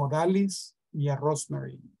 a Odalis y a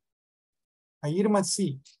Rosemary. A Irma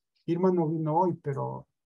sí. Irma no vino hoy, pero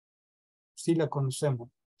sí la conocemos.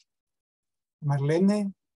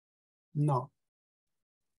 Marlene, no.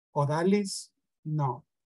 Odalis, no.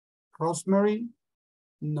 Rosemary,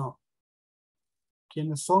 no.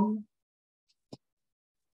 ¿Quiénes son?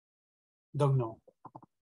 Don't know.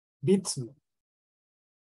 Beats me.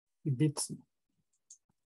 It beats me.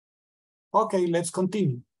 Okay, let's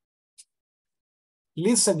continue.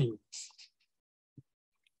 Listening.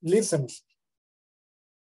 Listening.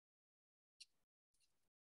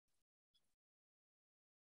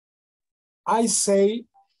 I say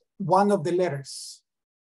one of the letters.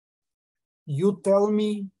 You tell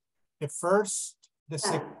me the first, the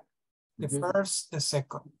second. The first, the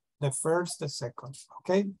second. The first, the second.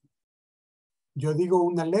 Okay. Yo digo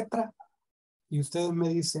una letra y ustedes me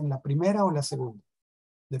dicen la primera o la segunda.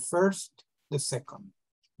 The first, the second.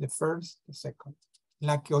 The first, the second.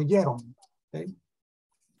 La que oyeron. Okay.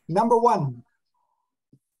 Number one.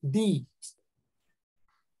 D.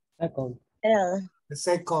 Second. L. The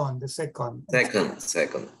second, the second.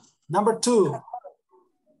 Second. Number two.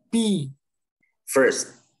 P.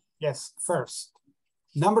 First. Yes, first.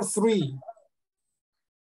 Number three.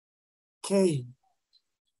 K.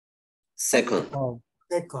 Second. Oh.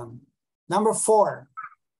 Second. Number four.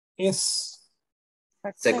 S.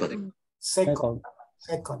 Second. Second.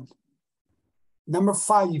 Second. Number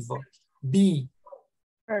five. B.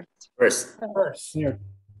 First. First.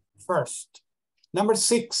 First. Number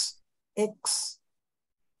six. X.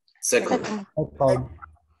 Second.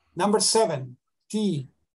 Number seven. T.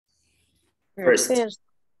 First.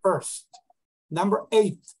 First. Number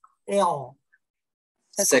eight. L.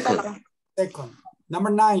 Second. Second.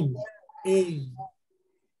 Number nine. A.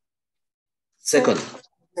 Second.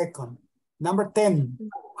 Second. Number 10.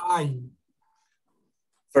 I.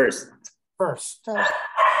 First. First.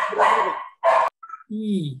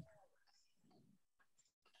 E.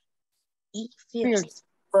 E.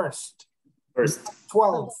 First. First.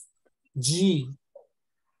 12. G.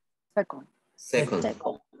 Second.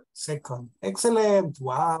 Second. Excellent.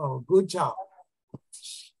 Wow. Good job.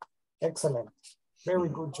 Excellent. Very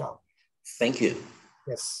good job. Thank you.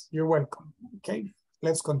 Yes, you're welcome. Okay,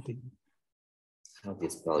 let's continue. How do you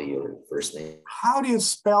spell your first name? How do you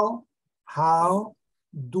spell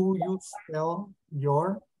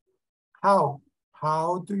your, how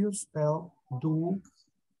do you spell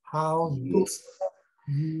how do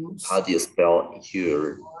you spell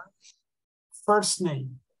your first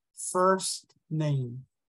name,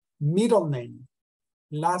 middle name,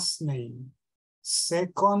 last name,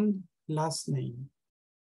 second last name,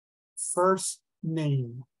 first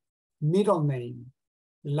name, middle name,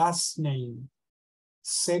 last name,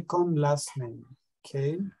 second last name?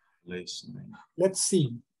 Okay. Last name. Let's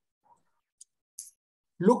see.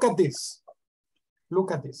 Look at this.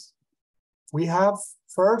 Look at this. We have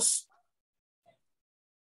first,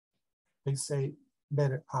 they say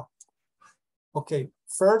better up. Okay,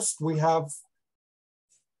 first we have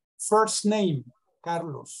first name,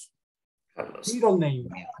 Carlos. Middle name,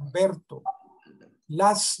 Alberto.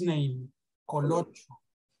 Last name, Colocho.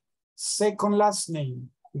 Second last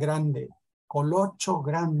name, Grande. Colocho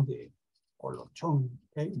Grande. Colochón.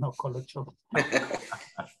 Okay? No, Colochón.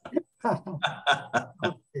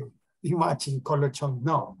 Okay. Imagine Colochón.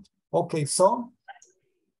 No. Okay, so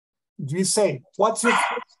you say, what's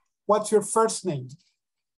your first name?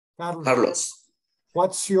 Carlos.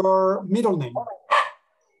 What's your middle name?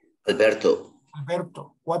 Alberto.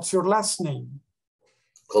 Alberto. What's your last name?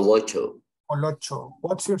 Colocho. Colocho.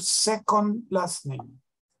 What's your second last name?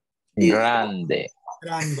 Grande.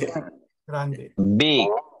 Grande. Big.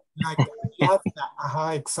 Like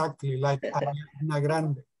Ariadna. Exactly. Like Ariadna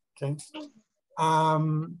Grande. Okay.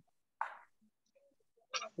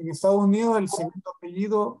 En Estados Unidos el segundo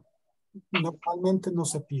apellido normalmente no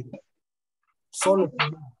se pide. Solo el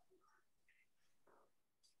primero.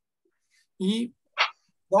 Y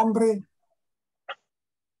nombre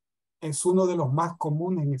es uno de los más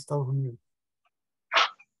comunes en Estados Unidos.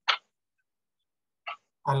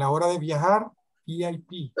 A la hora de viajar,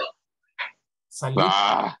 VIP.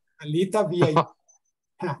 Salita VIP.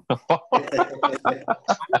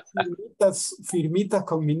 Firmitas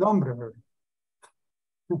con mi nombre.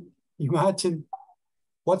 Imagine.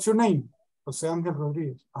 What's your name? José Ángel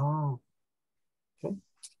Rodríguez. Ah. Okay.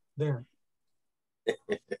 There.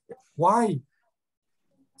 Why?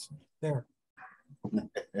 There.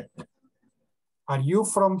 Are you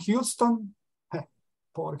from Houston?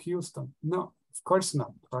 Por Houston. No, of course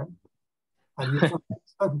not, right? Are you from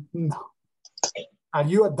Houston? No. Are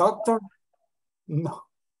you a doctor? No.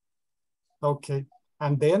 Okay.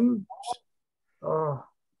 And then,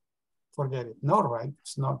 forget it. No, right?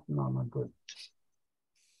 It's not good.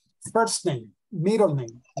 First name, middle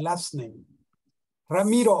name, last name.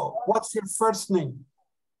 Ramiro, what's your first name?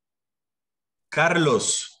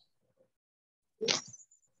 Carlos.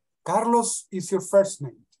 Carlos is your first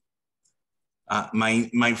name.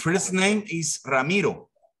 My first name is Ramiro.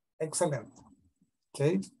 Excellent.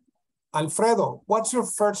 Okay. Alfredo, what's your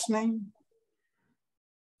first name?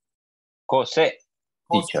 Jose,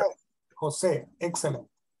 Jose. teacher. Jose, excellent.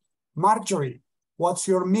 Marjorie, what's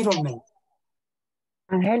your middle name?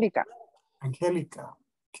 Angélica. Angelica.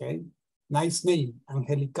 Okay. Nice name.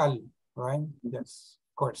 Angelical, right? Yes,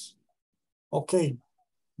 of course. Okay.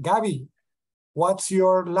 Gabby, what's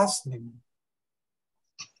your last name?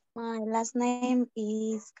 My last name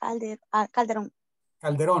is Calderon.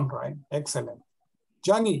 Calderon, right? Excellent.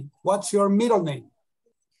 Johnny, what's your middle name?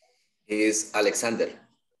 Is Alexander.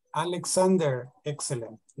 Alexander,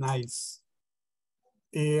 excellent, nice.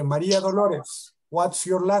 Maria Dolores, what's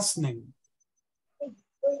your last name?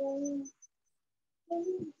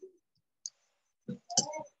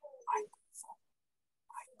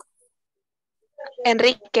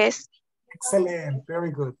 Enríquez. Excellent,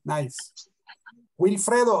 very good, nice.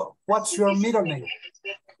 Wilfredo, what's your middle name?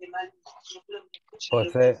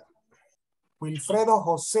 Jose. Wilfredo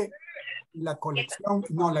José. La colección,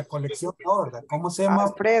 no, la colección no, ¿verdad? ¿Cómo se llama?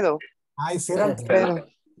 Alfredo. Ah, ese era Alfredo.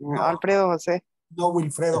 No, Alfredo José. no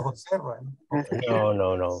Wilfredo José, right? Okay.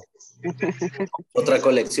 No. Otra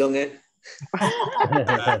colección,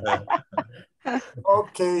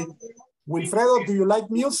 Okay. Wilfredo, do you like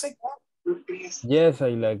music? Yes, I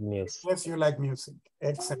like music. Yes, you like music.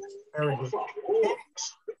 Excellent. Very good.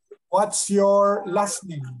 What's your last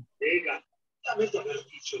name?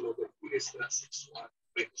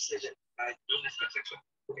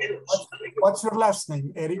 What's your last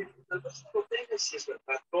name, Eric?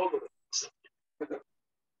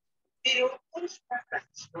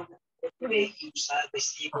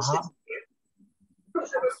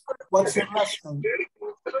 What's your last name?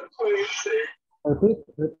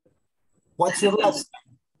 What's your last name?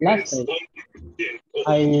 Last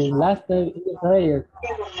name. Last name is Reyes.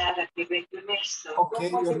 Okay,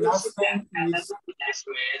 your last name is...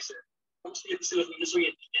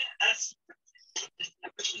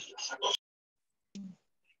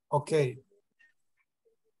 Okay.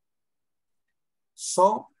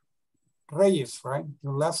 So, Reyes, right?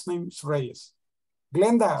 Your last name is Reyes.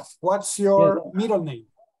 Glenda, what's your middle name?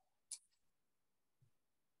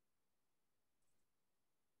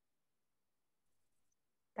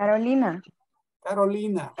 Carolina.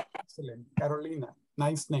 Carolina. Excellent. Carolina.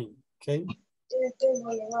 Nice name. Okay.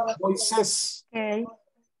 Moises. Okay.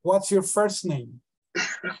 What's your first name?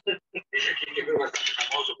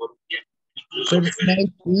 First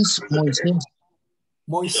name is Moisés.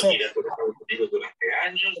 Moisés.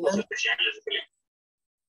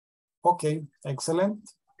 Okay, excellent.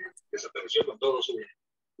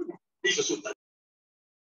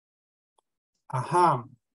 Aha.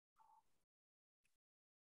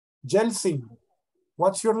 Jelsin,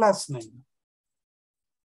 what's your last name?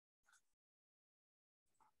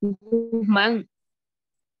 Guzmán.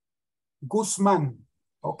 Guzman.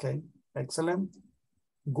 Okay, excellent.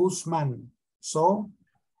 Guzman. So,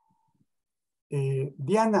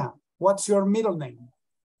 Diana, what's your middle name?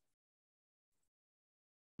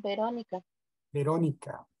 Verónica.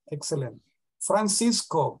 Verónica. Excellent.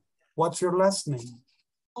 Francisco, what's your last name?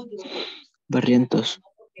 Barrientos.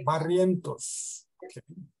 Barrientos. Okay.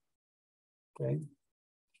 Okay.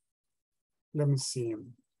 Let me see.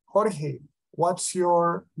 Jorge, what's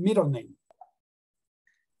your middle name?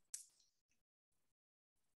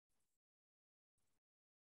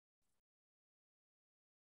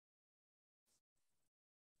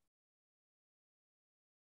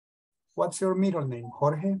 What's your middle name,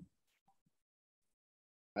 Jorge?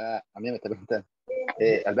 A mí me está preguntando.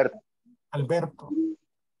 Alberto. Alberto.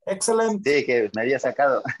 Excellent. Sí, que me había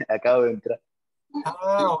sacado. Acabo de entrar.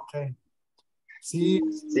 Ah, ok. Sí.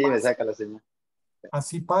 Sí, me saca la señal.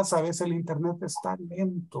 Así pasa, a veces el internet está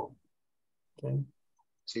lento. Okay.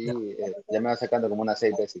 Sí, ya me va sacando como unas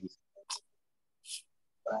 6 veces.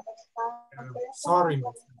 Sorry,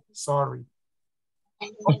 sorry.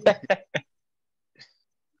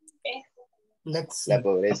 Let's see. La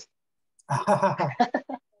pobreza.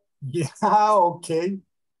 Yeah, okay.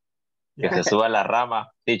 Que se suba la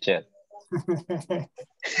rama, teacher.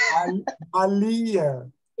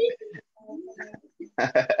 Alía.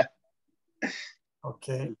 Ok.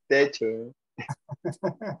 Techo.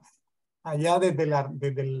 Allá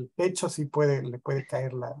desde el techo sí le puede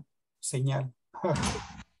caer la señal.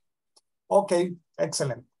 Ok,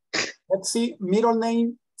 excellent. Let's see, middle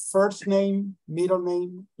name, first name, middle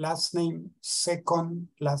name, last name, second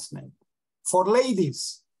last name. For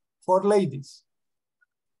ladies.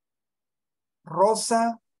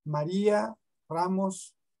 Rosa María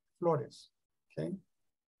Ramos Flores. Okay.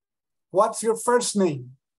 What's your first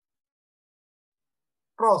name?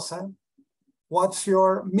 Rosa. What's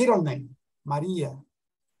your middle name? María.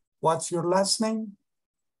 What's your last name?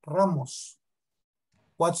 Ramos.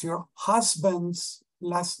 What's your husband's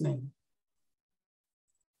last name?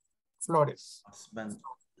 Flores. Husband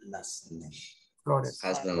last name. Flores.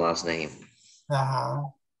 Husband last name.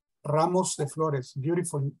 Ramos de Flores.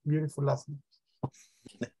 Beautiful, beautiful last name.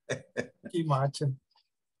 Imagine.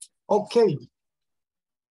 Okay.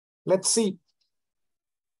 Let's see.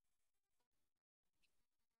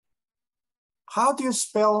 How do you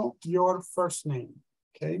spell your first name?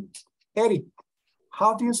 Okay. Eric,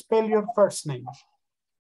 how do you spell your first name?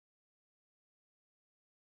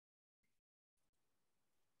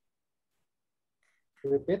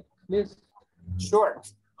 Repeat, please. Sure.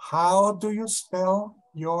 How do you spell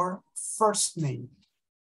your first name?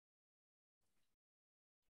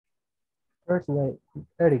 First name,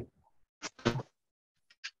 Eric.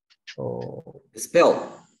 Oh.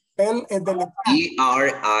 Spell. Spell es de letra.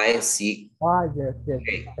 E-R-I-C. Ah, yes, yes.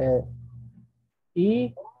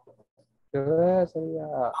 E,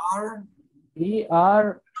 sería R.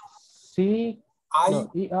 E-R-C. I.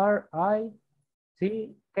 No, E-R-I-C-K.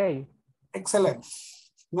 Excellent.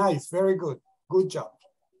 Nice. Very good. Good job.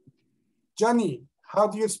 Johnny, how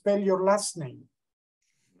do you spell your last name?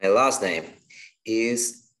 My last name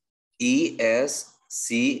is E-S-C-O-V-A-R.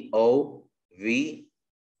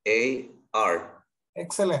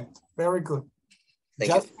 Excellent. Very good.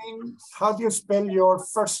 Thank Justin, how do you spell your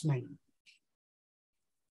first name?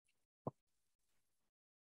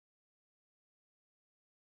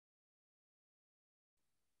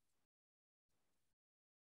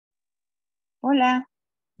 Hola.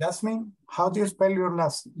 Jasmine, how do you spell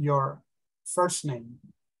your first name?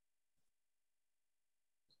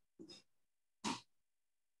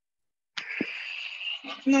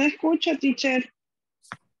 No escucho, teacher.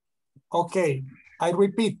 Okay, I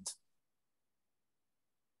repeat.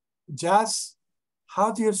 Jazz,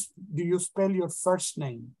 how do you spell your first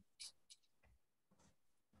name?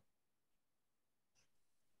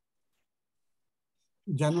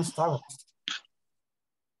 Ya no estaba.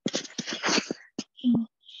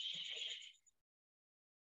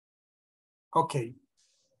 Okay.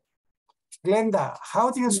 Glenda,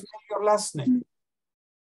 how do you spell your last name?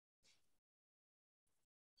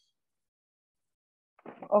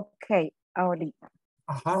 Ok, ahorita.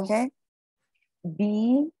 Ajá. Okay.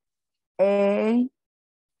 B-A-R.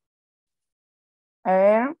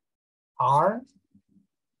 R.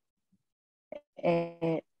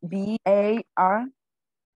 B-A-R.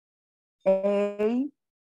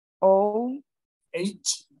 A-O.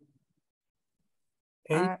 H.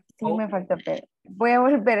 Sí, me falta. Voy a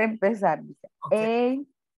volver a empezar. Okay.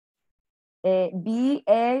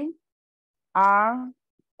 B-A-R-A.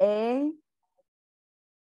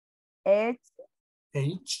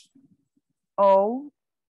 H. O.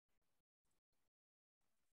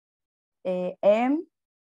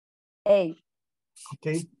 M-A.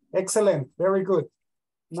 Okay, excellent. Very good.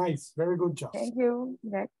 Nice. Very good job. Thank you.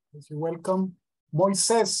 You're welcome.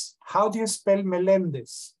 Moisés, how do you spell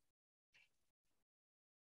Melendez?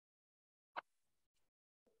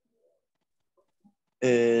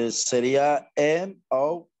 Sería M-O-E-S-A-S.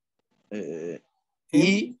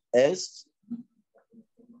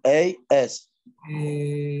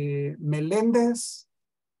 Meléndez.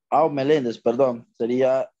 Meléndez, perdón.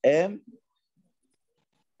 Sería M-I.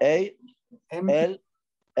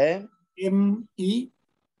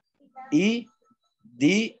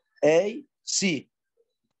 E-D-A-C.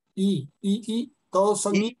 I. Todos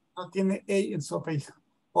son I, no tiene E en su apellido.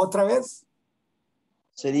 ¿Otra vez?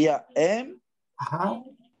 Sería M. Ajá.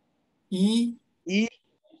 I.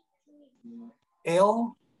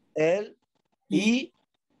 L. E.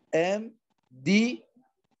 M. D.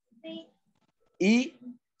 E.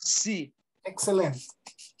 C. Excellent.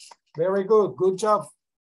 Very good. Good job,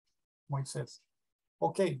 Moisés.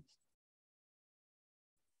 Okay.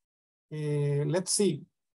 Let's see.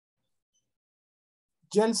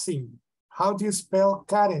 Jelsin, how do you spell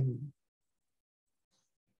Karen?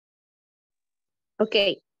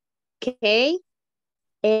 Okay. K-A-R-I-N.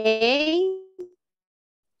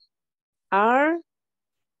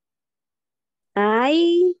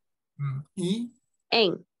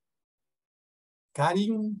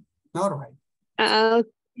 Karin, no, right.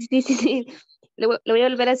 Sí. Lo voy a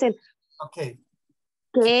volver a hacer. Okay.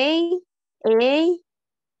 K-A-R-I-N.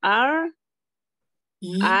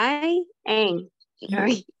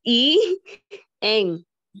 E-N.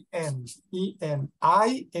 E-N.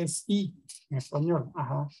 I es I en español.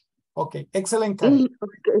 Ajá. Okay. Excellent, Karen.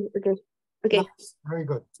 Okay. Nice. Very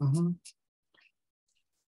good.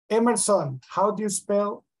 Emerson, how do you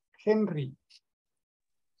spell Henry?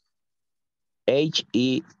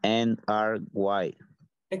 H-E-N-R-Y.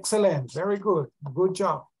 Excellent. Very good. Good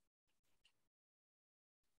job.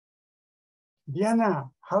 Diana,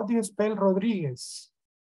 how do you spell Rodriguez?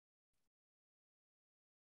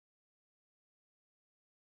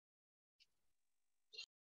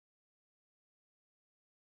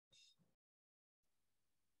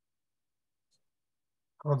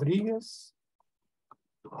 Rodriguez.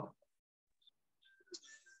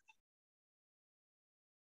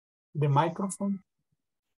 The microphone.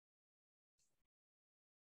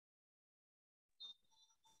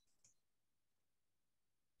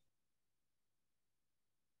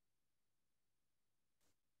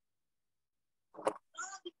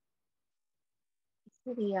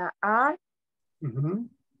 Sería R, Mm-hmm.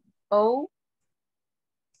 O,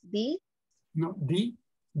 D. No, D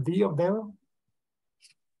of devil.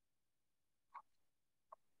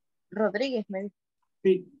 Rodríguez, me dice.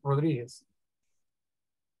 Sí, Rodriguez.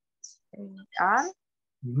 R,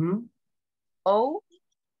 Mm-hmm. O,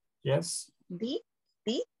 Yes. D,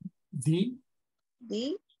 D, D,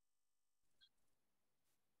 D,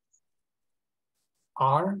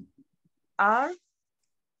 R, R,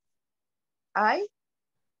 I,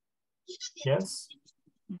 yes.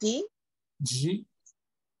 D, G,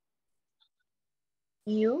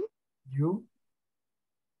 U, U,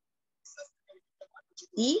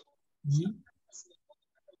 E, E,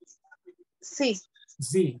 C.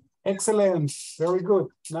 Z. Excellent. Very good.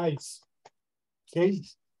 Nice. Okay.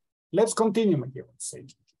 Let's continue, my dear. Say,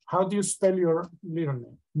 how do you spell your middle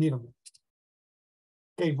name? Middle name.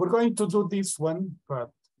 Okay, we're going to do this one,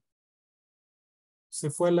 but se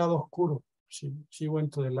fue al lado oscuro. She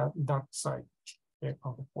went to the dark side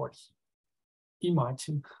of the force.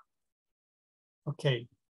 Imagine. Okay.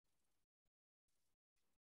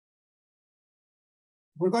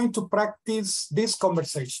 We're going to practice this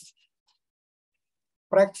conversation.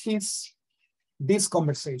 Practice this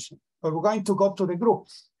conversation. But we're going to go to the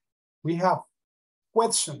groups. We have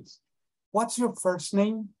questions. What's your first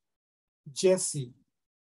name? Jessie.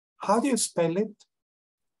 How do you spell it?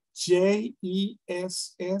 Jessie.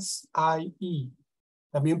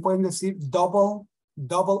 También pueden decir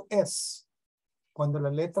double S. Cuando la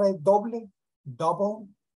letra es doble, double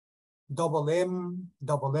M,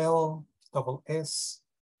 double L, double S.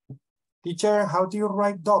 Teacher, how do you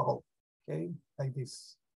write double? Okay, like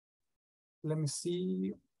this. Let me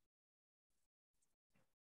see.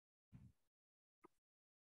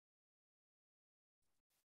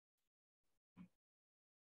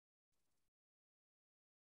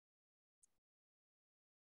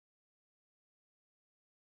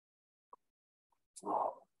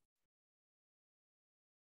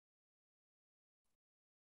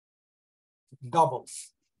 Double.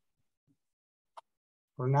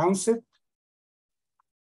 Pronounce it.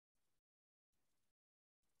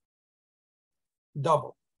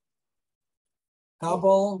 Double.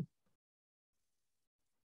 Double.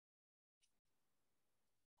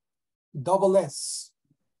 Double S.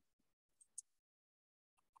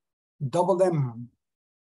 Double M.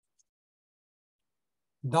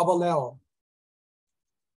 Double L.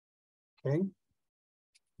 Okay.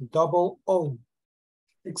 Double O.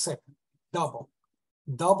 Except double.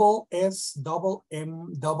 Double S, double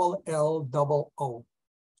M, double L, double O.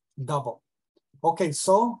 Double. Okay,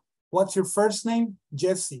 so what's your first name?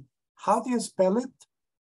 Jessie. How do you spell it?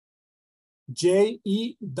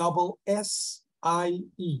 Jessie.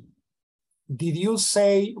 Did you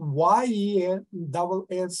say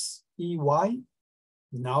YESSEY?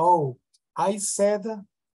 No, I said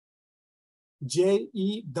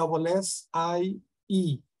JESSIE.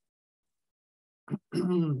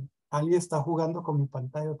 Alguien está jugando con mi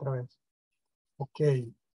pantalla otra vez. Ok,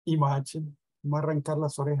 imagine. Vamos a arrancar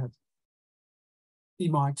las orejas.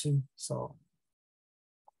 Imagine, so.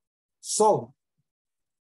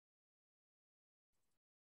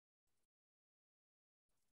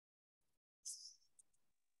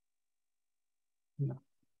 No.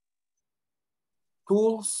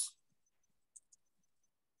 Tools.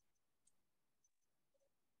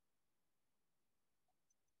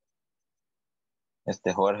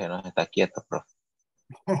 Este Jorge no está quieto, profe.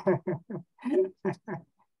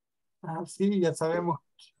 Ah, sí, ya sabemos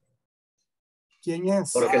quién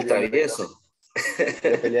es. Porque el travieso.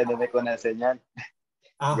 Yo peleándome con la señal.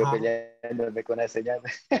 Ajá. Yo peleándome con la señal.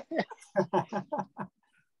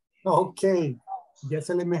 Ok, ya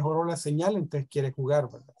se le mejoró la señal, entonces quiere jugar,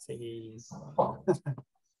 ¿verdad? Sí.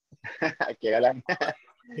 Qué galán.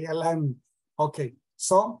 Qué galán. Okay,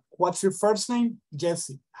 so what's your first name?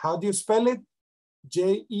 Jessie. How do you spell it?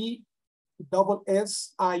 JESSIE.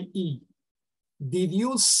 Did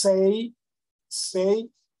you say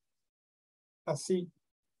así?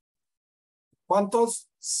 ¿Cuántos?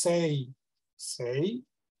 Say.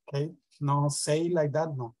 Okay, no, say like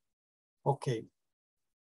that, no. Okay.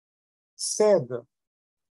 Said.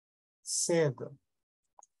 Said.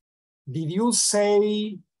 Did you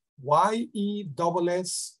say Y-E-S-S-E-Y?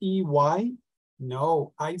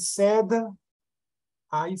 No, I said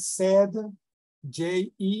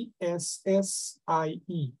J-E-S-S-I-E.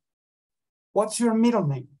 What's your middle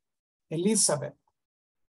name? Elizabeth.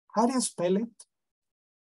 How do you spell it?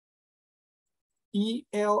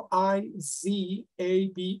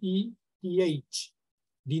 E-L-I-Z-A-B-E-T-H.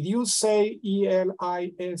 Did you say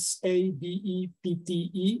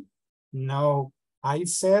E-L-I-S-A-B-E-T-T-E? No, I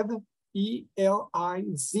said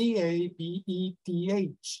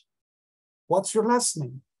E-L-I-Z-A-B-E-T-H. What's your last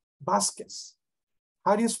name? Vasquez.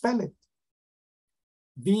 How do you spell it?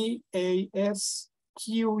 V-A-S-Q-U-E-Z.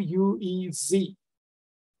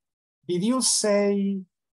 Did you say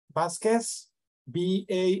Vasquez?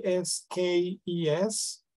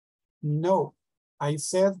 B-A-S-K-E-S? No, I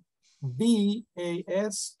said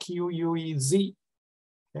V-A-S-Q-U-E-Z.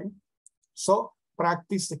 Okay, so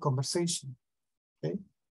practice the conversation. Okay,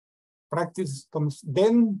 practice,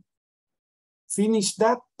 then finish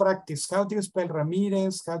that, practice. How do you spell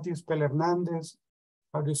Ramirez? How do you spell Hernandez?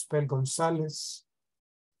 How do you spell González?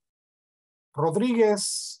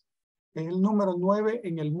 Rodríguez es el número 9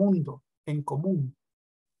 en el mundo, en común.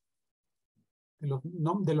 De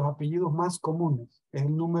los apellidos más comunes. Es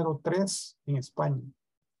el número 3 en España.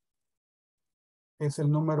 Es el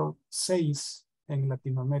número 6 en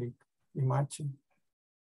Latinoamérica. Imagine.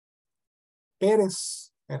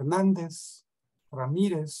 Pérez, Hernández,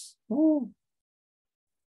 Ramírez. En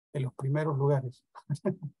los primeros lugares.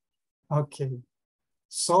 Ok.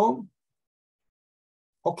 So,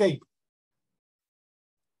 ok.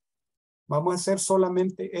 Vamos a hacer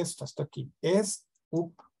solamente esto hasta aquí.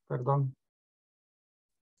 Perdón.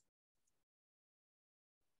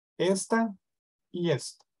 Esta y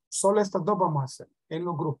esta. Solo estas dos vamos a hacer en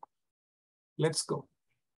los grupos. Let's go.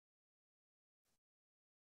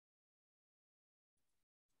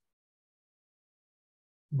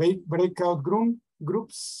 Breakout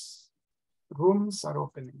groups. Rooms are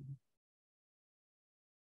opening.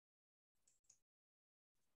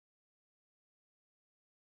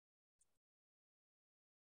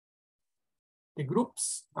 The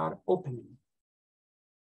groups are opening.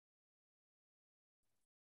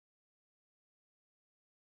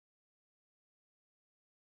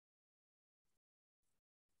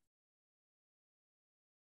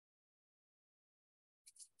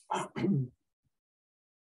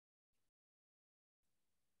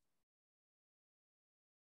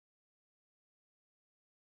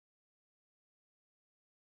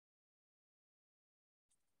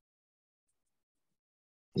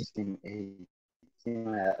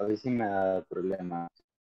 Hoy sí me ha dado problemas.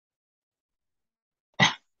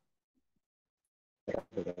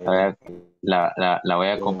 A ver, la voy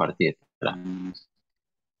a compartir.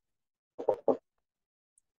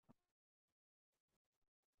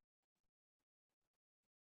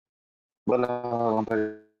 Bueno,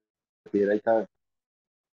 compartir, ahí está.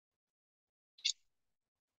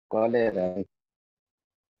 ¿Cuál era?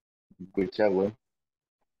 Escucha, güey.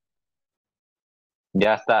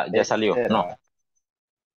 Ya está, ya salió. No.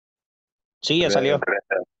 Sí, ya salió.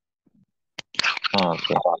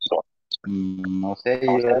 Okay. No sé,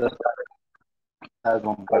 yo estaba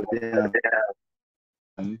compartiendo.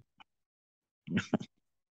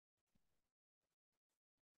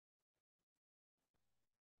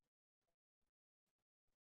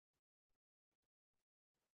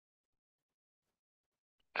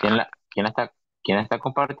 ¿Quién está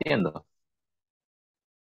compartiendo?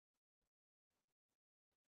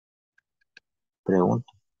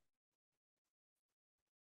 Pregunto.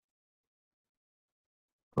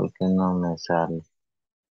 ¿Por qué no me sale?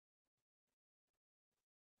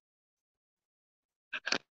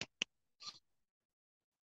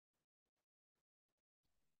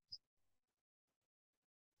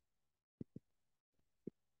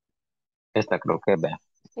 Esta creo que ve.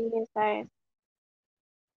 Sí, esa es.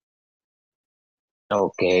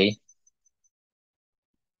 Ok.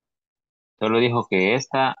 Solo dijo que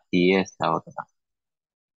esta y esta otra.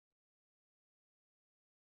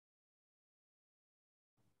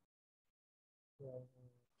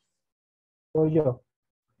 Soy yo.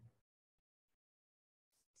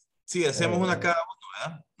 Sí, hacemos una cada uno,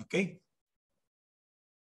 ¿verdad? Ok.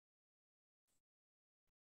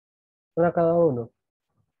 Una cada uno.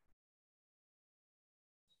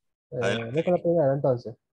 Voy con la primera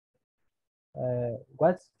entonces.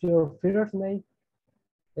 What's your first name?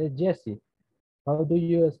 Jesse. How do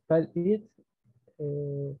you spell it?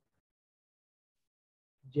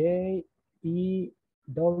 J-E-S-S-I-E.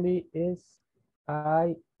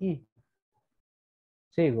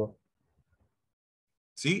 Sigo.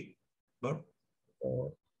 Sí. verb.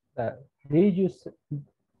 Did you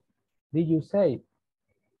say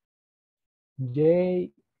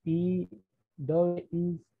J E double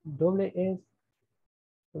is double S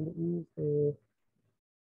double is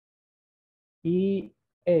E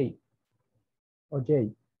A or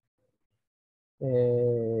J?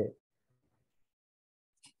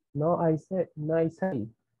 No, I say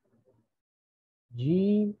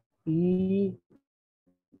G E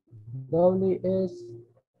double S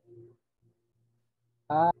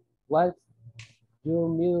I. What's your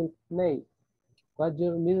middle name? What's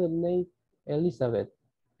your middle name, Elizabeth?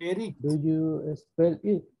 Eric. Do you spell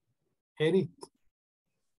it? Eric.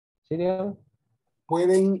 ¿Sería?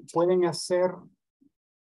 Pueden hacer,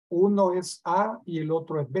 uno es A y el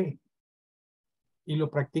otro es B. Y lo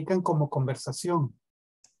practican como conversación.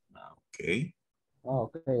 Ok.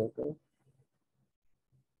 Ok, ok.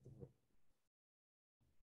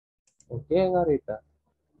 ¿Con quién ahorita?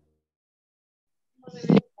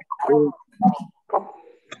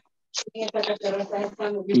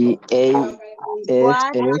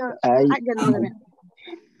 What's your, yo no lo veo.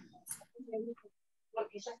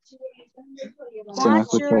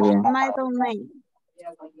 What's your middle name?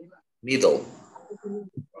 Middle.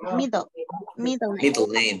 Middle name. Middle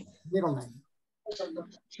name. Middle name.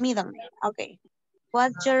 Middle name. Okay.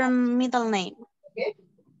 What's your middle name?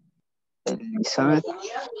 Elizabeth.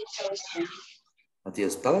 How do you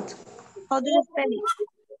spell it? How do you spell it?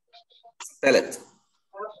 Spell it.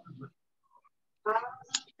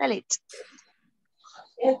 Spell it.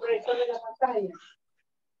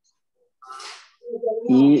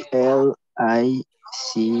 Elizabeth.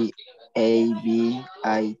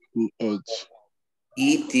 ETH.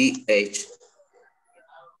 ETH.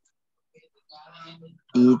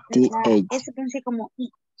 Eso pensé como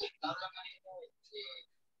I.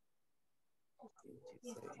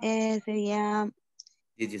 Sería.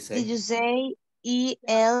 Did you say? Did you say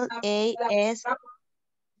ELASI?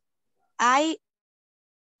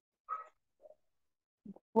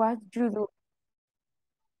 What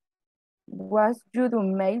you do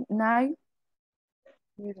make night?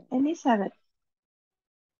 Elizabeth.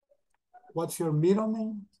 What's your middle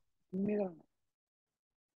name? Middle.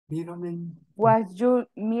 Middle name. What's your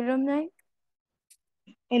middle name?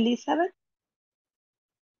 Elizabeth.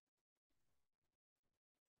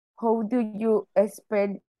 How do you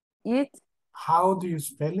spell it? How do you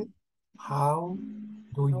spell it? How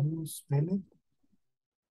do you spell it?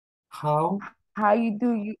 How How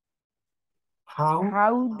do you how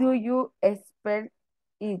spell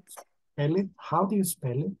it? spell it? How do you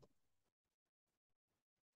spell it?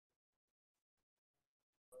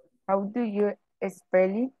 How do you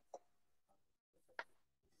spell it?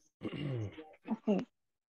 Okay.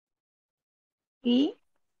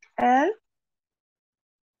 ELISABETH.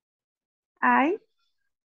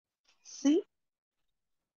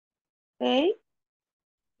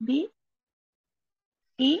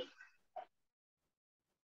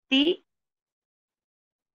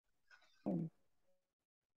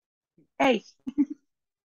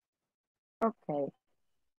 Okay.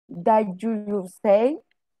 That you say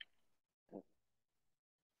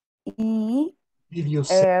E Did you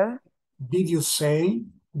say? L Did you say?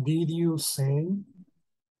 Did you say?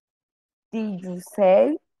 did you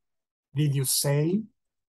say Did you say?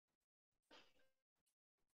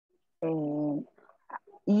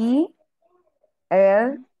 E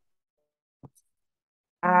L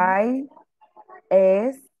I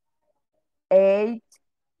S H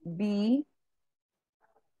B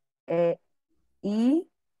E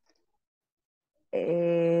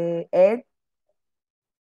T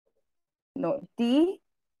no T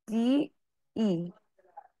T E.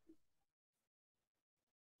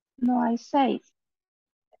 No, I say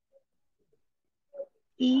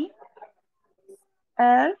ELISABETH.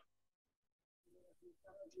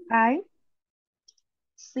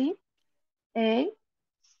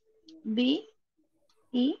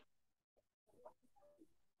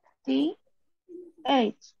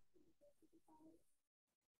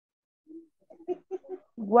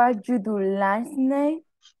 What you do last night?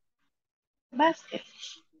 Basket.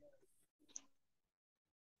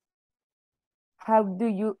 How do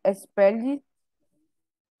you spell it?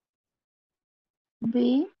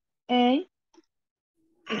 BASQUEZ.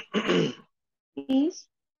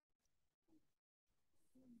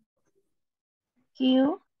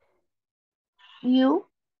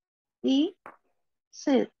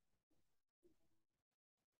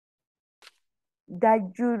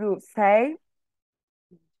 That you do say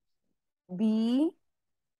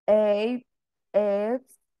BASKES.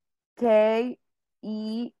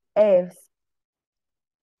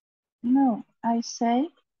 No, I say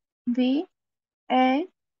BASQUEZ.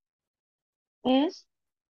 S,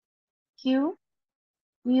 Q,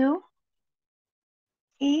 U,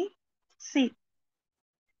 E, C.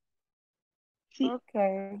 Sí.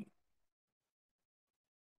 Ok.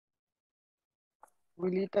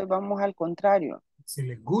 Wilito, vamos al contrario.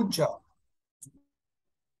 Excellent. Good job.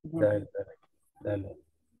 Dale, dale, dale.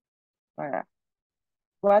 Para.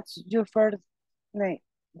 What's your first name?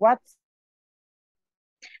 What's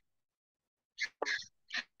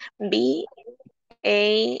B,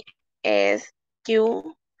 A, S,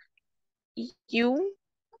 Q, U,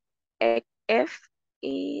 F,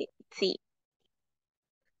 E, C.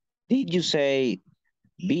 Did you say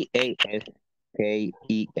BASKES?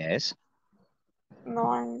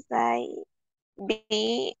 No, I say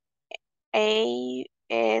B, A,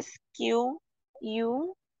 S, Q,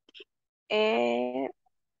 U, E,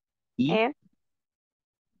 E? F,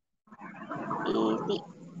 E, C.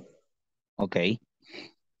 Okay.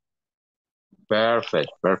 Perfect,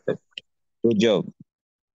 perfect. Good job.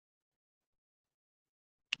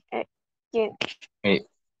 ¿Quién? Eh,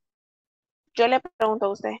 Yo le pregunto a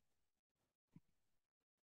usted.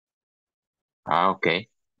 okay.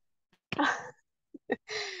 ¿A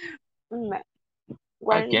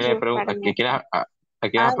What quién is le your pregunto? first name? ¿A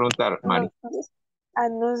quién va a preguntar, No, Mari?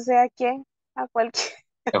 no sé a quién, a cualquier.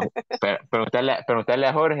 Preguntarle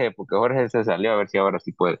a Jorge, porque Jorge se salió, a ver si ahora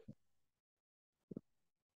sí puede.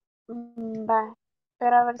 Va,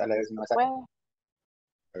 pero a ver Dale, a ver si si no me saca. puede.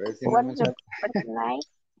 A ver si no What's me your saca. first name?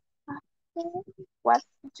 What's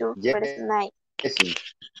your first name? Jesse.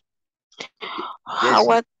 How Jesse.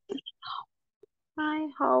 what?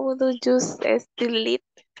 How do you still it?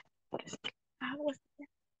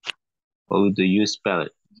 How do you spell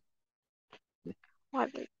it? What?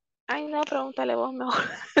 Ay, no, pregúntale vos mejor.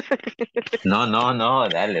 No,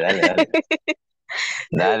 dale, dale, dale.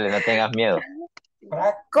 Dale, no tengas miedo.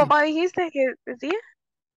 ¿Cómo dijiste que decía?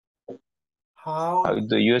 How How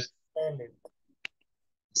do you spell it?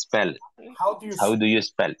 spell it? How do you How do you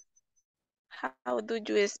spell it? How do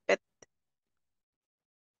you expect?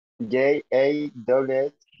 J-A-S-I-A.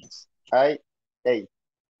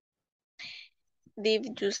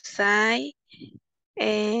 Did you say?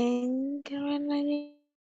 And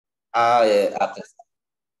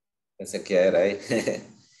Pensé que era ahí.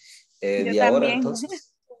 Yo ¿Y ahora también.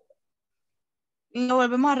 entonces? Lo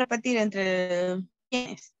volvemos a repetir entre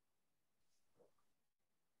quiénes.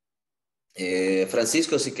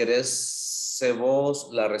 Francisco, si querés, sé vos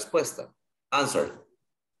la respuesta. Answer.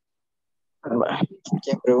 Bueno,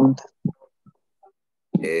 ¿quién pregunta?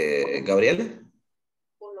 Gabriel.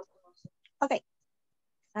 Okay.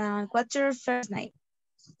 What's your first name?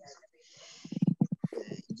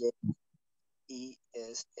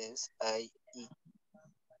 ISSI.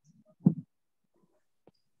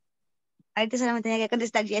 Ahorita solamente tenía que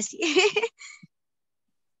contestar Jessie.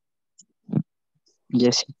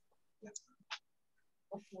 Jesse.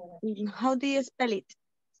 How do you spell it?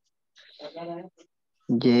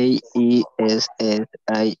 Jessie.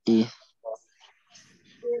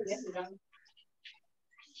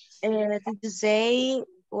 Did you say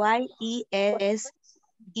Y-E-S-E-Y?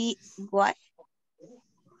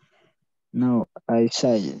 No, I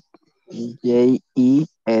say Jessie.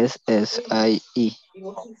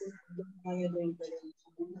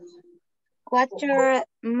 What's your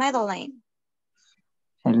middle name?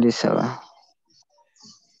 Elizabeth.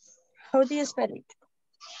 How do you spell it?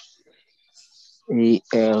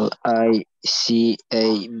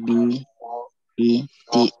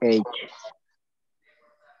 ELICABETH.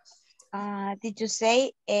 Did you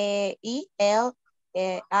say E-L-I-S-A-B-E-G-E?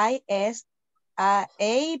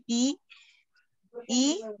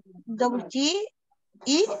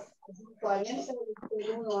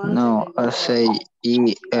 No, I say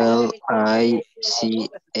ELICABETH.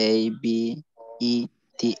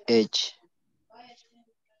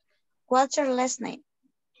 What's your last name?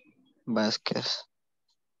 Vasquez.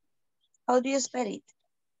 How do you spell it?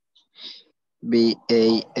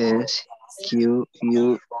 BASQUEC.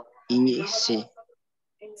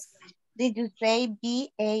 Did you say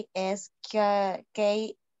B-A-S-K-E-S?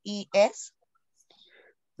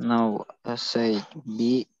 No, I say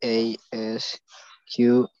BASQUEC.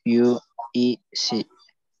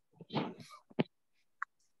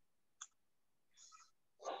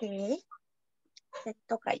 Okay. Te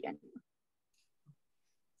toca, Johnny.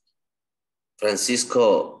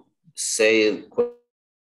 Francisco, say.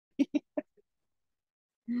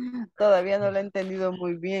 Todavía no lo he entendido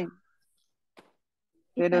muy bien.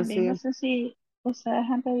 Y Pero también no sí. sé si ustedes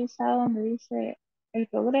han revisado donde dice el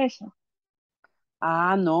progreso,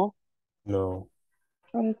 Ah, no. No.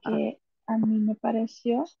 porque a mí me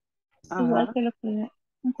pareció igual Ajá. que lo que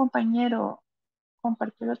un compañero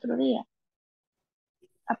compartió el otro día,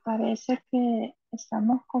 aparece que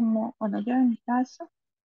estamos como, bueno, yo en mi caso,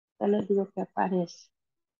 ya les digo que aparece.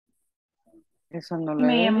 Eso no lo Me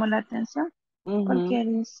he llamó visto. la atención Ujú. porque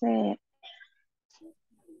dice,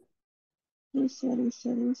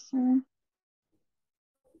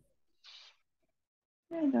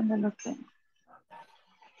 ¿dónde lo tengo?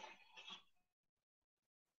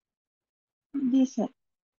 Dice,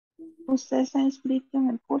 usted se ha inscrito en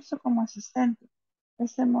el curso como asistente.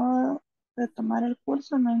 Este modo de tomar el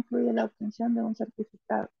curso no incluye la obtención de un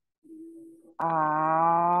certificado.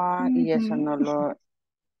 Ah, Ujú. y eso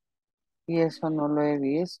no lo he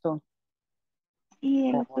visto. Y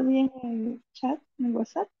el otro día en el chat, en el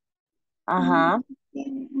WhatsApp, Ajá.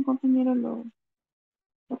 un compañero lo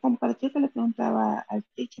compartió que le preguntaba al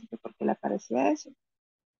teacher que por qué le aparecía eso.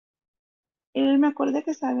 Y me acordé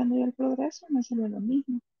que estaba viendo yo el progreso, me salió lo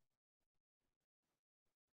mismo.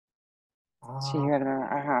 Sí, Ah, ¿verdad?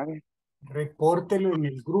 Ajá. repórtelo en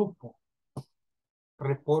el grupo.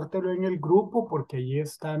 Repórtelo en el grupo porque allí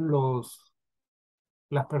están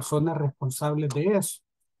las personas responsables de eso.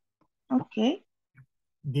 Ok,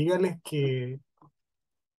 Dígales que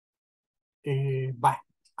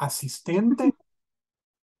asistente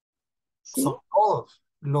son sí, todos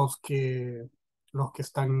los que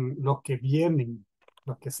vienen,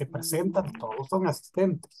 los que se presentan, todos son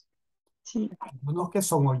asistentes. sí, Hay unos que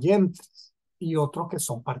son oyentes y otros que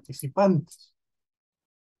son participantes.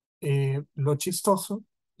 Lo chistoso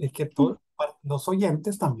es que los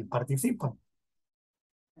oyentes también participan.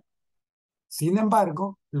 Sin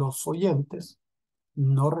embargo, los oyentes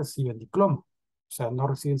no reciben diploma, o sea, no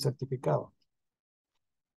reciben certificado.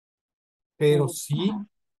 Pero sí, ajá,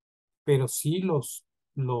 pero sí los,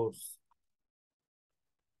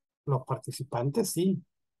 los participantes sí.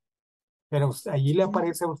 Pero allí le sí,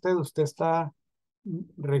 aparece a usted, usted está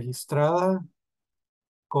registrada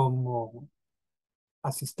como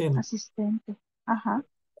asistente. asistente, ajá,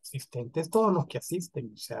 Asistentes todos los que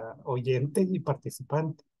asisten, o sea, oyentes y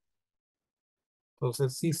participantes.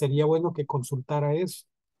 Entonces sí, sería bueno que consultara eso,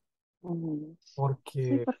 Ujú. sí,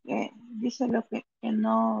 porque porque dice lo que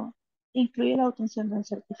no incluye la obtención de un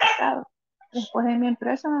certificado. Después en mi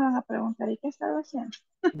empresa me van a preguntar, ¿y qué estaba haciendo?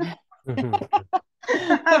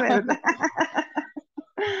 ¿Verdad?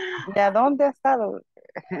 ¿Y a dónde ha estado?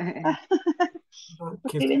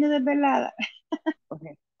 que Porque viene desvelada. Ok.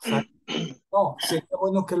 no, sería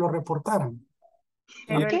bueno que lo reportaran. Y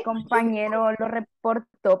Pero Ok, el compañero lo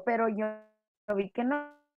reportó, pero yo vi que no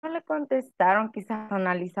le contestaron, quizás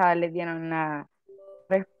personalizada le dieron la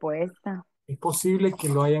respuesta. es posible que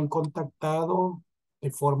lo hayan contactado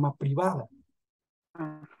de forma privada.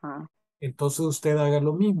 Ajá. Entonces usted haga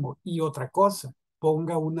lo mismo. Y otra cosa,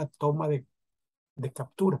 ponga una toma de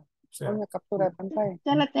captura. O sea, Una captura de pantalla.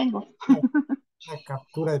 ya la tengo. una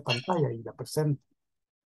captura de pantalla y la presente.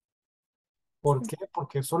 ¿Por qué?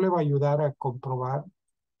 Porque eso le va a ayudar a comprobar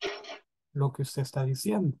lo que usted está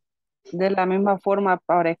diciendo. De la misma forma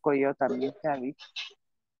parezco yo también, ya vi.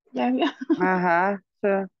 Ya vio. Ajá.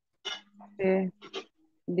 Sí.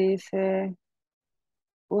 Dice,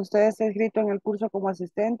 usted está inscrito en el curso como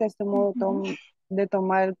asistente. Este modo de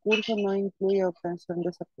tomar el curso no incluye obtención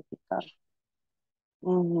de certificado.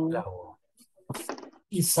 Ujú.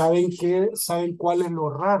 Y saben saben cuál es lo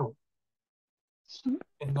raro.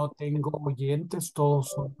 Que no tengo oyentes, todos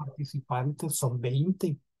son participantes, son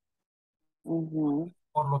 20. Ujú.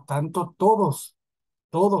 Por lo tanto, todos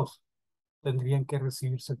tendrían que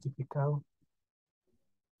recibir certificado.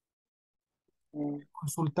 Mm.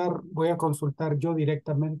 Voy a consultar yo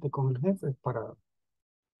directamente con el jefe para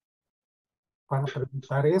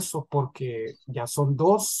preguntar eso, porque ya son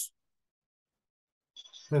dos,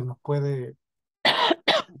 se nos puede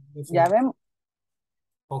Ya decir, vemos,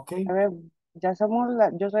 ok, ya vemos. Ya somos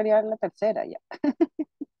yo sería la tercera ya.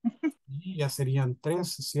 y ya serían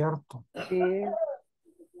tres, ¿cierto? Sí.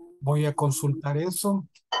 Voy a consultar eso,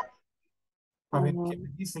 a ver qué Ujú. me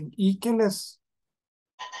dicen y que les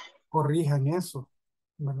corrijan eso,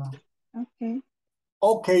 ¿verdad? Ok,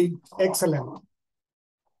 Ok, excelente.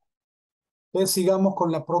 Entonces sigamos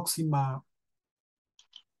con la próxima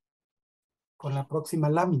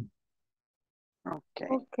lámina. Ok.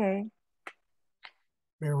 Ok.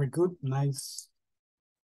 Very good, nice.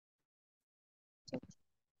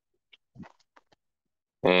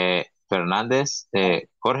 Fernández,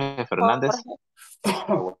 Jorge Fernández, Jorge.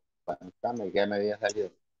 Aguántame, ya me había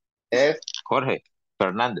salido. F, Jorge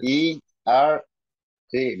Fernández. I, R,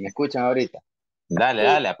 sí, me escuchan ahorita. Dale, Sí,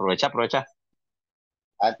 dale, aprovecha, aprovecha.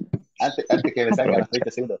 antes que me salgan los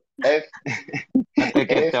 30 segundos. F, Antes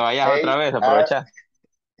que te F, vayas otra A, vez, R, aprovecha.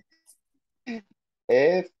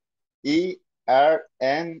 F, I, R,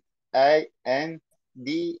 N, A, N,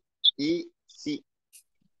 ISSS.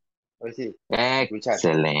 Pues sí, escuchar.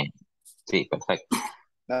 Excelente. Sí, perfecto.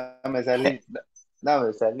 No me salí. No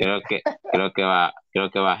me salí. Creo que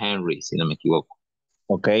va Henry, si no me equivoco.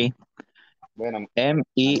 Ok. Bueno, mañana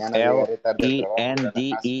llegaré tarde al trabajo.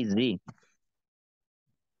 MELENDEZ.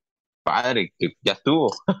 Padre, que ya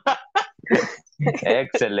estuvo.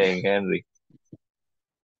 Excelente, Henry.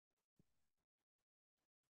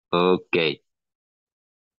 Ok.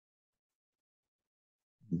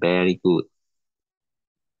 Very good.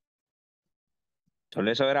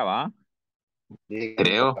 Solo eso era, ¿va?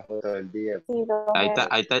 Creo. Todo el día.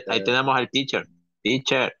 Ahí tenemos al teacher.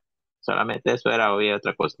 Teacher. Solamente eso era, hoy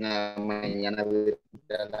otra cosa. No, mañana voy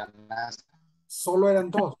a la NASA. Solo eran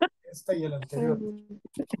dos, esta y el anterior.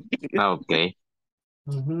 Ok.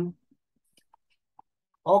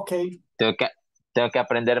 Ok. Tengo que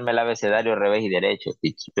aprenderme el abecedario revés y derecho,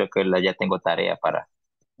 teacher. Creo que ya tengo tarea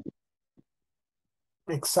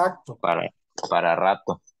Exacto. para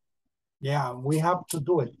rato. Yeah, we have to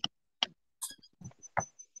do it.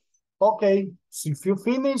 Okay, so if you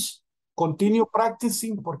finish, continue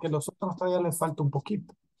practicing porque los otros todavía les falta un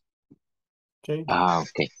poquito. Okay.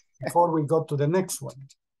 Ok. Before we go to the next one.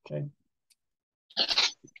 Okay.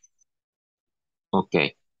 Ok.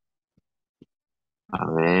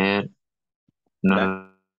 A ver.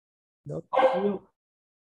 No.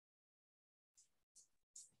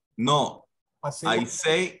 No. Pasemos, I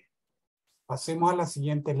say. Pasemos a la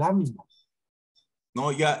siguiente lámina.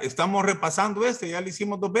 No, ya estamos repasando ya lo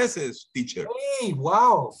hicimos 2 veces, teacher. ¡Hey,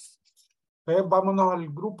 wow! Pues vámonos al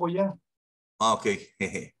grupo ya. Ah, ok.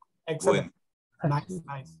 Excellent. Bueno.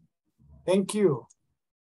 Nice. Thank you.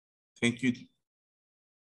 Thank you.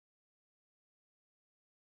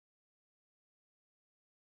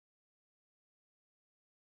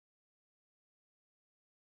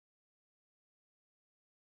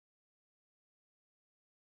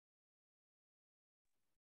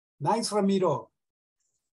 Nice, Ramiro.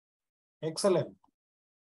 Excellent.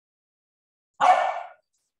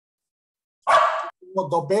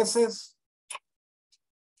 2 veces.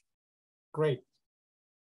 Great.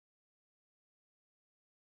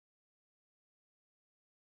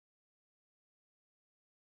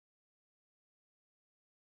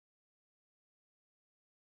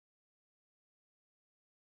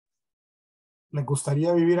 ¿Les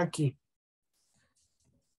gustaría vivir aquí?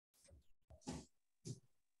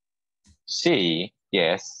 Sí,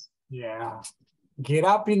 yes. Yeah. Get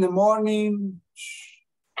up in the morning,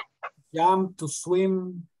 jump to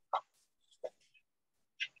swim.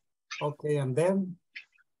 Okay, and then?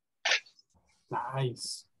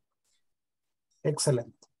 Nice.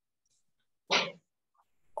 Excellent.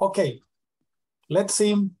 Okay, let's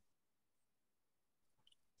see.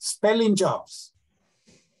 Spelling jobs.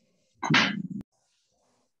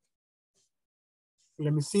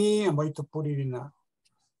 Let me see, I'm going to put it in a.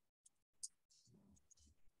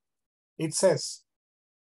 It says,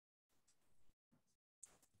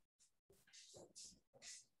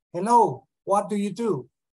 hello, what do you do?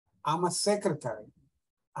 I'm a secretary.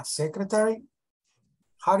 A secretary?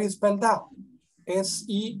 How do you spell that?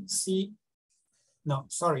 S-E-C, no,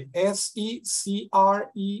 sorry, S-E-C-R-E-T-A-R-Y.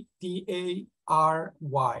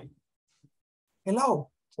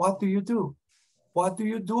 Hello, what do you do? What do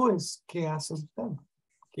you do is, ¿qué hace usted?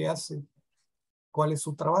 ¿Qué hace? ¿Cuál es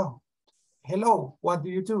su trabajo? Hello, what do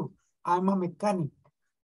you do? I'm a mechanic.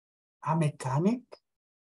 A mechanic?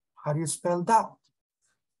 How do you spell that?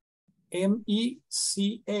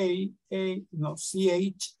 M-E-C-A-A, no,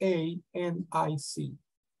 C-H-A-N-I-C.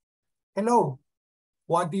 Hello,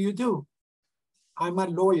 what do you do? I'm a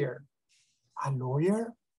lawyer. A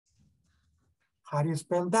lawyer? How do you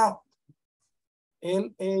spell that?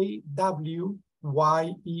 L-A-W-Y-E-R.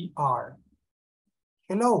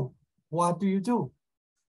 Hello, what do you do?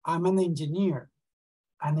 I'm an engineer.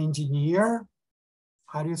 An engineer?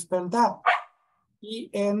 How do you spell that?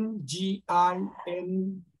 E-N-G-I-N-E-E.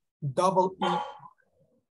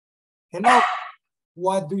 Hello,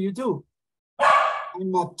 what do you do?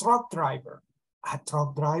 I'm a truck driver. A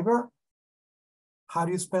truck driver? How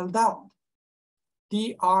do you spell that?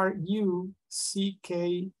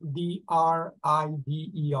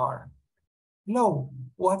 T-R-U-C-K-D-R-I-V-E-R. Hello,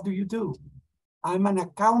 what do you do? I'm an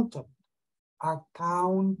accountant.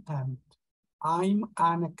 Accountant. I'm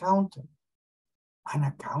an accountant. An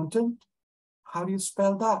accountant? How do you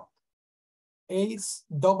spell that?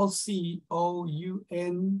 A-C-C-O-U-N-T-A-N-T.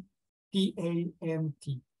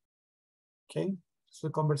 Okay, it's the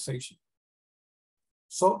conversation.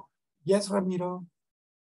 So, yes, Ramiro.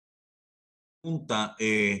 Pregunta,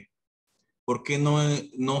 ¿por qué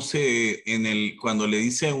no se, cuando le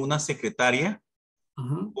dice una secretaria,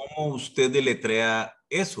 ¿Cómo usted deletrea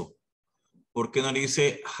eso? ¿Por qué no le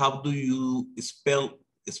dice how do you spell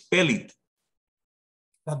it?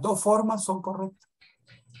 Las dos formas son correctas.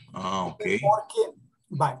 Ah, ok.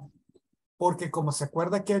 Porque como se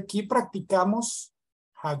acuerda que aquí practicamos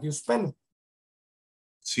how do you spell it.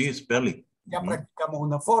 Sí, spell it. Ya practicamos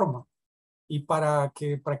una forma. Y para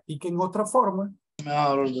que practiquen otra forma. Que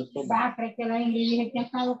la Ingrid dice que ha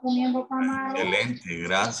estado comiendo camarón. Excelente,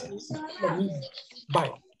 gracias.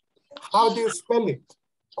 Vaya. How do you spell it?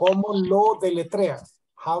 ¿Cómo lo deletreas?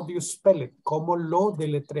 How do you spell it? ¿Cómo lo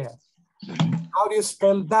deletreas? How do you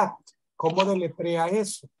spell that? ¿Cómo deletrea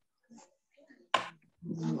eso?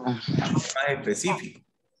 Más específico.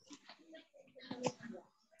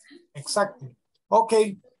 Exactly.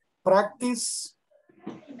 Okay. Practice.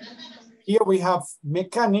 Here we have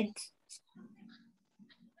mechanic.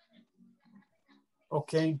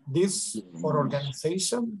 Okay. This for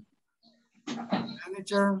organization.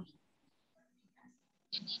 Manager.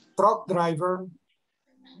 Truck driver.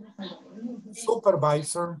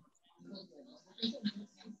 Supervisor.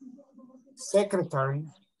 Secretary.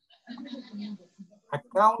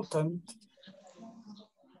 Accountant.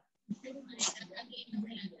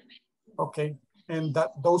 Okay, and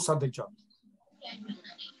those are the jobs.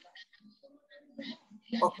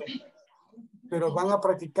 Okay, pero van a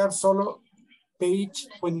practicar solo page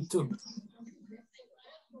 22.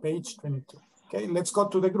 Page 22. Okay, let's go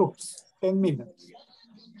to the groups. 10 minutes.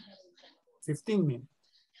 15 minutes.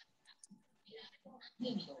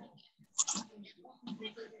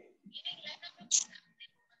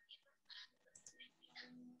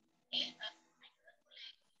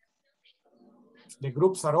 The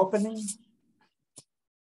groups are opening.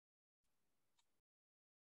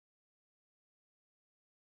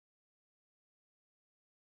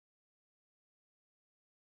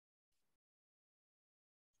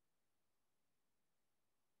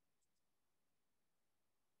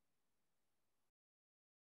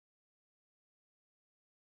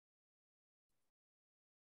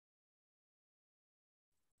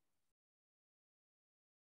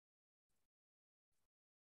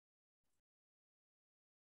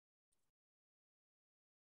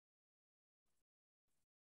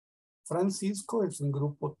 Francisco es un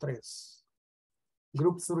grupo 3.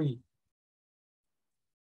 Group 3.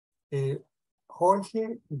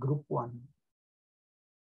 Jorge, group 1.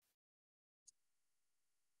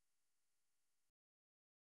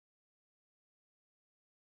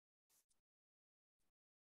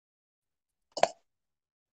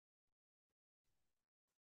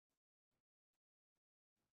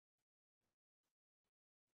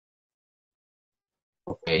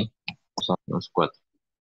 Ok, son los 4.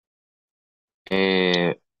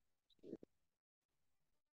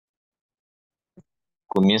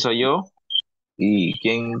 Comienzo yo. ¿Y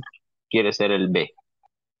quién quiere ser el B?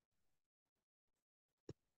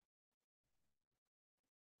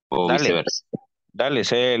 O Dale, viceversa. dale,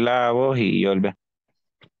 sé la voz y yo el B.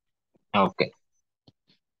 Ok.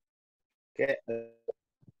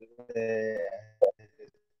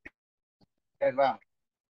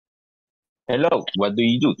 Hello, what do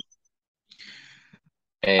you do?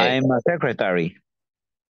 I'm a secretary.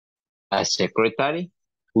 A secretary?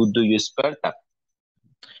 Who do you spell that?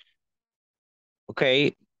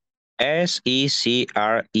 Okay, S-E-C-R-E-T-A-R-Y.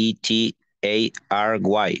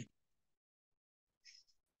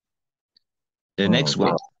 The next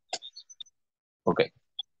one. Okay.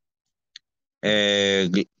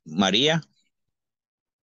 María.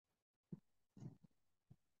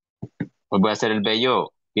 Pues voy a hacer el B yo.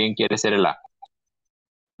 ¿Quién quiere ser el A?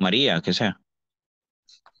 María, que sea.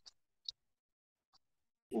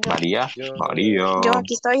 María. María. Yo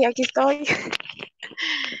aquí estoy.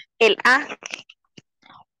 El A.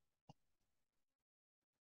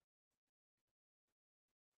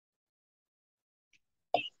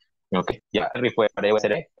 Ok, ya, Henry fue, ahora yo voy a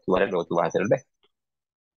hacer E, tú vas a hacer el B.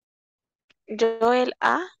 Yo el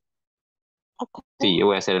A. Sí, yo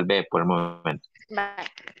voy a hacer el B por el momento. Bye.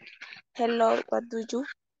 Hello, what do you?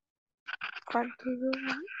 What do you do?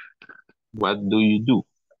 What do you do?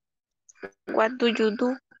 What do you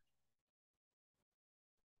do?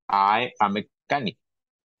 I am a mechanic.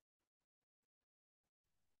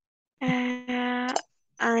 I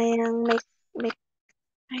am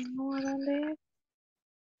I know dónde es.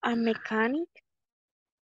 A mechanic.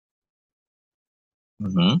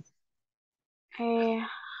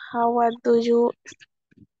 How do you?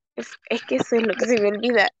 Es que eso es lo que se me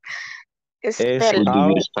olvida. Spell.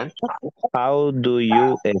 How do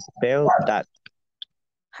you spell that?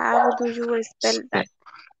 How do you spell that?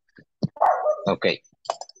 Ok.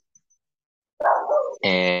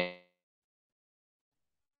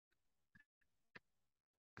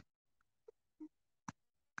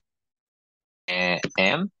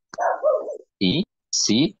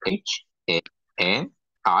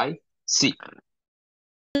 E-C-H-A-N-I-C.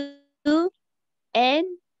 U-N-T-A-N-T.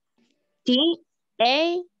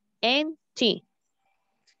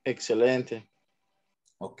 Excelente.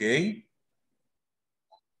 Ok.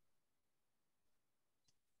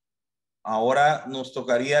 Ahora nos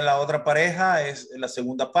tocaría la otra pareja, es la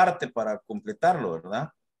segunda parte para completarlo,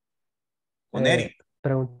 ¿verdad? Con Eric.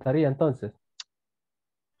 Preguntaría entonces.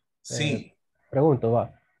 Sí. Pregunto,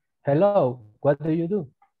 va. Hello, what do you do?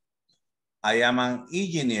 I am an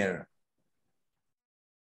engineer.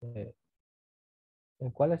 ¿En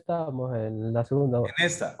cuál estábamos? En la segunda En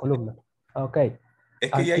esta. columna. Ok.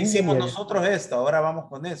 Es que An ya hicimos engineer. nosotros esta, ahora vamos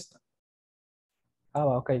con esta.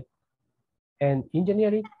 Va, ok. And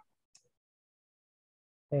engineering,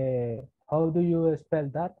 how do you spell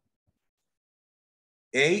that?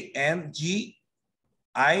 A-N-G-I-N-A-A-R.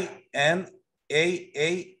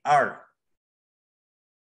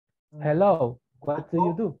 Hello, what do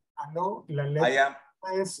you do? Hello, la I letra am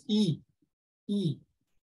es I. I.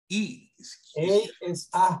 E. A es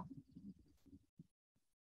A.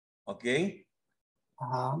 Ok.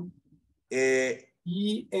 Ajá.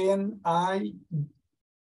 E-N-G-I-N-E-E-R.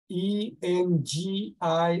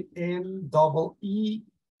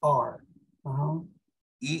 Ajá.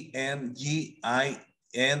 E-N-G-I-N-E-E-R.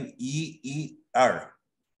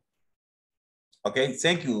 Okay,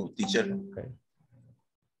 thank you, teacher. Okay.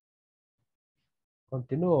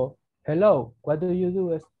 Continúo. Hello, what do you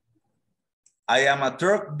do? I am a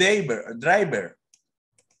truck driver.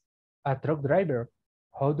 A truck driver.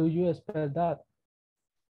 How do you spell that?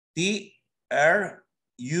 T-R-U-C-K-D-R-I-V-A-R.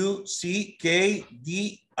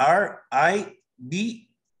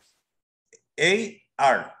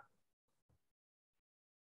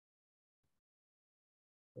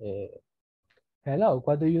 Hello,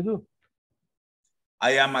 what do you do?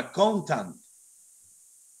 I am accountant.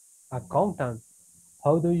 Accountant.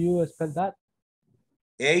 How do you spell that?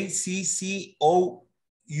 A-C-C-O-U-N-T-A.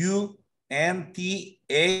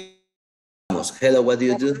 Hello, what do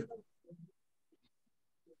you do?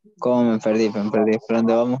 ¿Cómo me perdí? Me perdí. ¿Por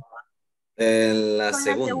dónde vamos? En la Con la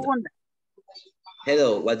segunda. segunda.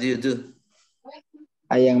 Hello, what do you do?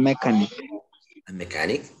 I am mechanic. A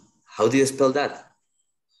mechanic? How do you spell that?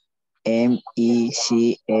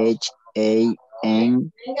 M-E-C-H-A-N-I-C.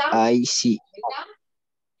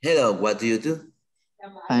 Hello, what do you do?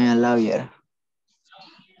 I'm a lawyer.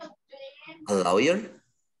 A lawyer?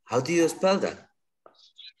 How do you spell that?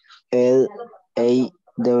 L-A-W-Y.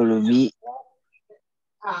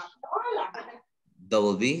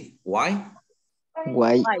 Double B, Y?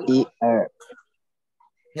 Y-E-R.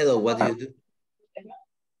 Hello, what do you do?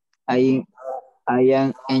 I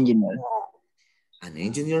am engineer. An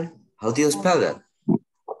engineer? How do you spell that?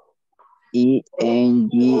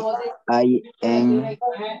 E-N-G-I-N-E-E-R.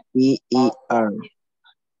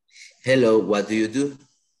 Hello, what do you do?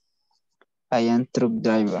 I am truck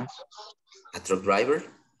driver. A truck driver?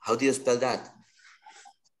 How do you spell that?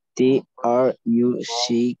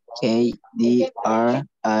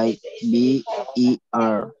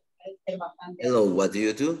 T-R-U-C-K-D-R-I-V-E-R. Hello, what do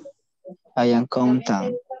you do? I am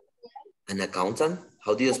accountant. An accountant?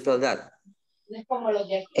 How do you spell that?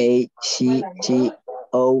 A-C-C-O-U-N-T-A-N-T.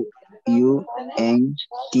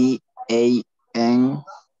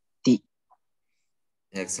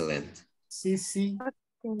 Excellent. C-C.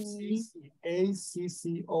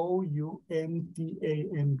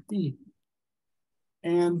 A-C-C-O-U-N-T-A-N-T.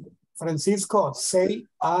 And Francisco, say,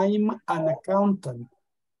 I'm an accountant.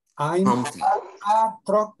 I'm a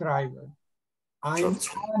truck driver. I'm an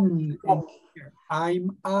engineer.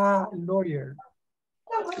 I'm a lawyer.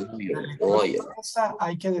 Lawyer. Esa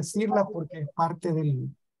hay que decirla porque es parte del...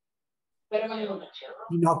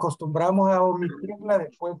 Y nos acostumbramos a omitirla,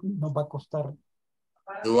 después nos va a costar.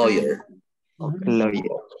 Lawyer. Lawyer.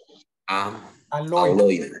 A lawyer.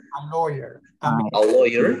 lawyer. A lawyer. A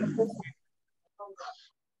lawyer.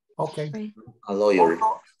 Okay. A lawyer.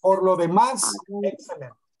 Por lo demás,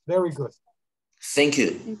 excellent. Very good. Thank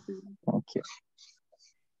you. Thank you.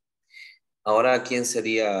 Ahora, ¿quién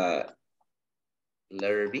sería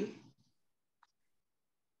letter B?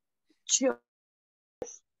 Yo.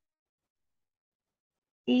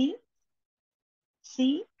 E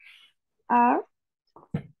C R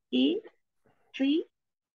E 3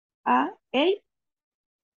 A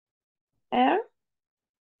R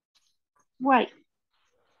Y.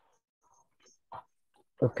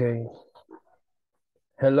 Okay.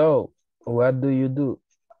 Hello, what do you do?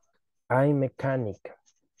 I'm mechanic.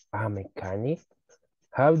 A mechanic?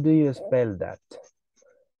 How do you spell that?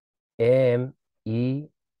 M-E-C-H-A-N-E-C.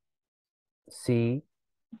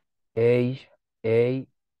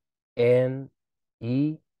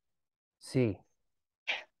 Sí.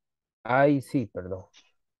 I sí, perdón.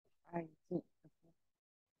 Ay, sí.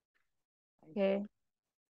 Okay.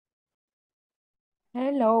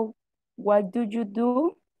 Hello, what do you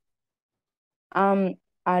do? A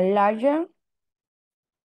larger.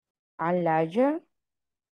 A larger.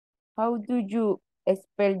 How do you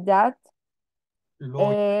spell that?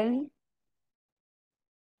 Lawyer.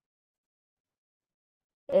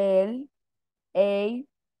 Lawer.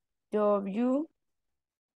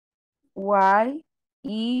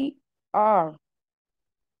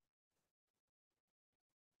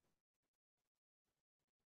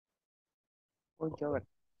 Voy yo, ¿verdad?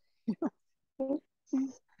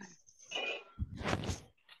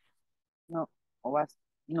 No, o vas.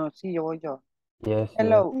 No, sí, yo voy yo. Yes, yes.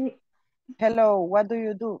 Hello. Hello, what do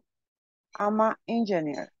you do? I'm an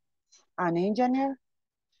engineer. An engineer?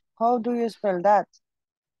 How do you spell that?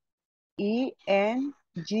 E-N-G-I-N-W-E-R.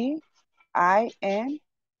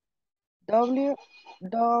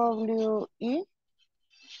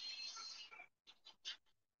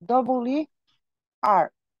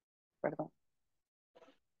 Perdón.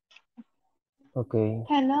 Okay.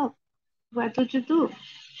 Hello, what do you do?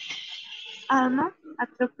 I'm a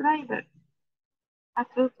truck driver. A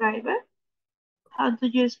truck driver? How do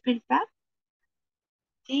you spell that?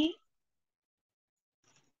 T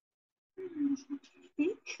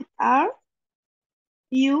R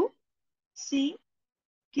U C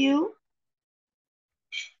Q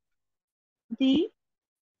D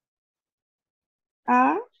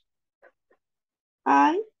R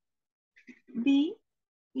I B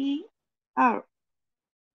E R.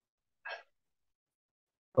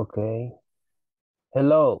 Okay.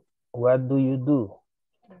 Hello, what do you do?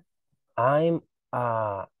 I'm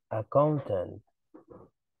a accountant.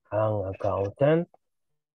 An accountant?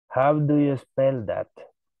 How do you spell that?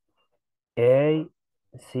 A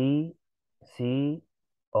C C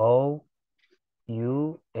O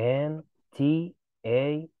U N T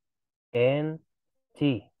A N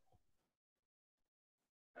T.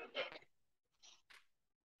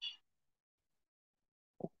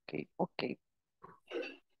 Ok, ok.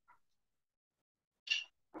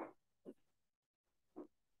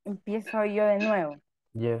 Empiezo yo de nuevo.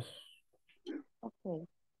 Yes. Okay.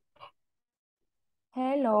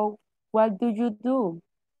 Hello, what do you do?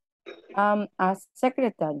 I'm a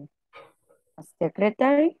secretary. A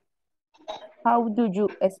secretary? How do you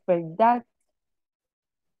spell that?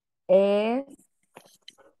 S,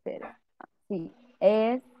 espera, sí,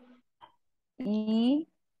 S, E,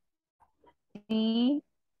 T,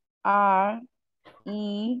 R,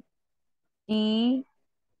 E, D,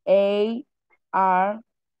 A, R,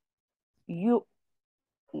 U,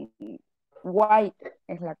 Y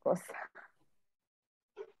es la cosa.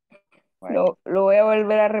 Lo voy a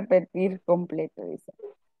volver a repetir completo, dice.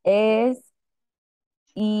 S,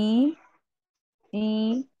 E,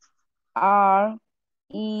 T, R,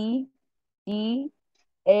 E, D,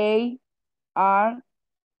 A, R,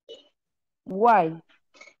 Y.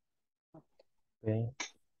 Okay.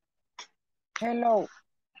 Hello,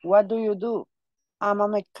 what do you do? I'm a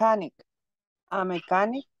mechanic. A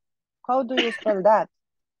mechanic? How do you spell that?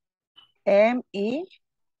 M-E-C-H-I-N-A-I.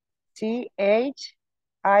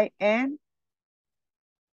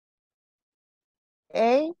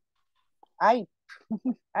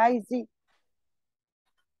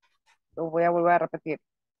 Lo voy a volver a repetir.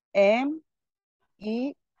 M-E-C-H-I-N-I-Z.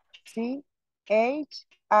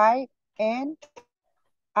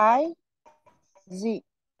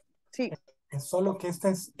 Sí. Es solo que esta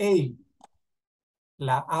es A.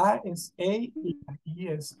 La A es A y la I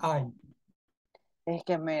es I. Es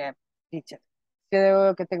que me, teacher, yo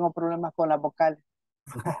veo que tengo problemas con las vocales.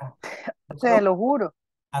 Yo Se creo que lo juro.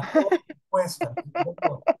 a todos nos cuesta.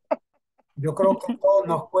 Yo creo que a todos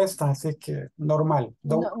nos cuesta, así que normal.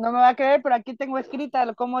 No, no me va a creer, pero aquí tengo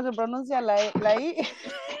escrita cómo se pronuncia la I.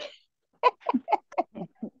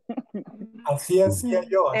 Así hacía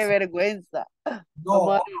yo. Qué Así. vergüenza. No,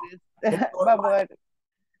 Vamos a es ver. Vamos a normal, ver.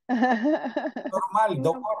 normal,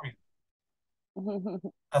 don't worry.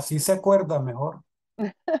 Así se acuerda mejor.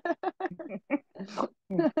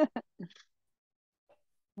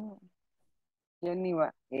 Yo ni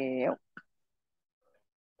va. Yo.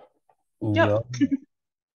 Yo.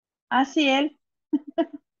 Así él.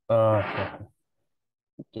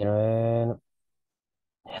 Quiero ver.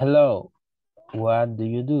 Hello, what do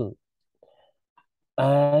you do?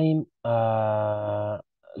 I'm a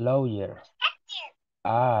lawyer.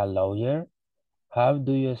 A lawyer? How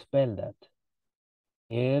do you spell that?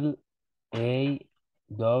 L-A-W-Y-E-R.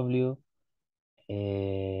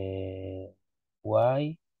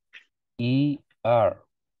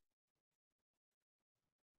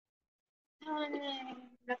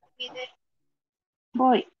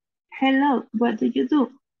 Boy, hello, what do you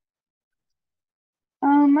do?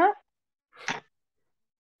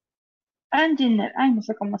 Engineer. Ay, no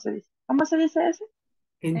sé cómo se dice. ¿Cómo se dice eso?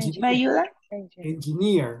 ¿Me Engineer. ayuda?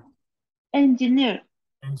 Engineer. Engineer.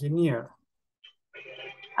 Engineer.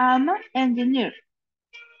 Engineer.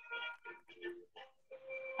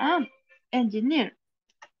 Engineer.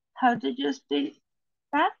 How do you speak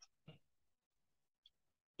that?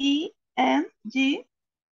 E-N-G.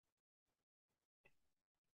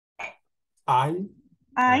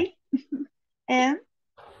 I-N-E-E-R.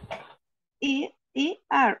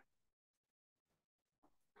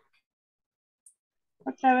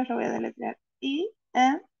 Otra vez lo voy a deletrear.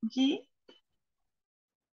 E-N-G.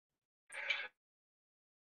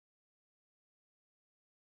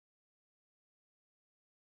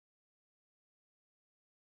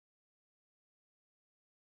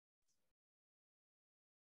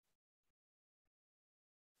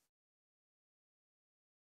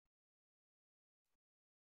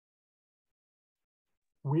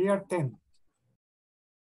 We are 10.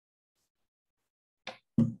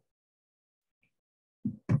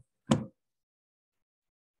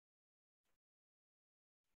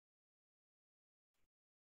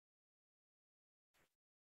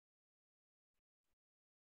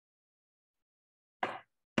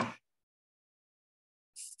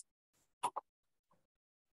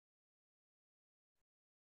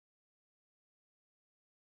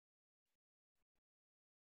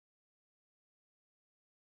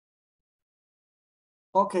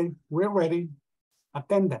 Okay, we're ready.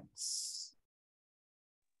 Attendance.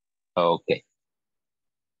 Okay.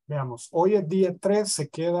 Veamos, hoy es día 3, se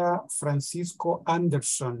queda Francisco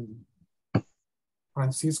Anderson.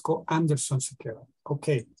 Francisco Anderson se queda. Ok.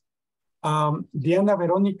 Diana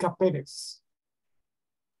Verónica Pérez.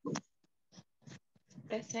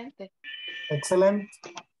 Presente. Excelente.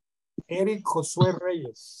 Eric Josué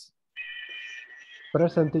Reyes.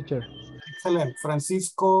 Present, teacher. Excelente.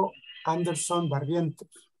 Francisco Anderson Barrientos.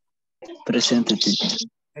 Presente, teacher.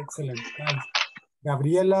 Excelente. Nice.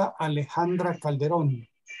 Gabriela Alejandra Calderón.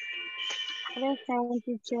 Present,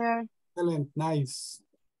 teacher. Excelente. Nice.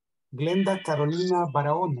 Glenda Carolina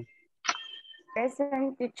Barahona.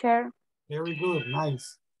 Present, teacher. Very good.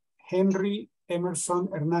 Nice. Henry Emerson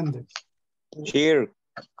Hernández. Here.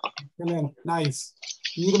 Excelente. Nice.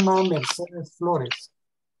 Irma Mercedes Flores.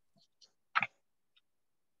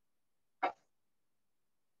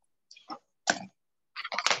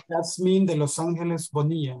 Jasmine de Los Ángeles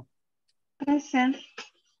Bonilla. Present.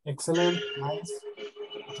 Excellent. Nice.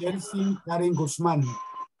 Jersey Karen Guzmán.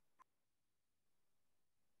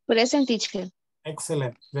 Present, teacher.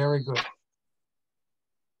 Excellent. Very good.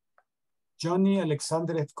 Johnny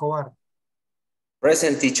Alexander Escobar.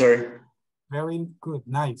 Present, teacher. Very good.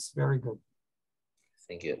 Nice. Very good.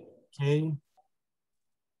 Thank you. Okay.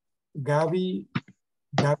 Gaby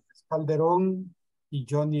Calderón y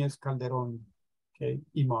Johnny es Calderón. Okay.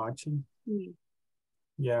 Imagine.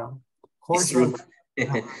 Yeah. It's true.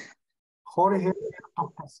 Jorge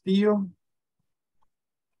Alberto Castillo.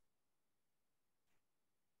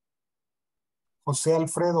 José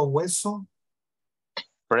Alfredo Hueso.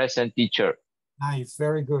 Present, teacher. Nice,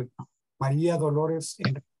 very good. María Dolores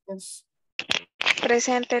Enriquez.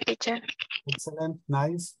 Presente, teacher. Excellent,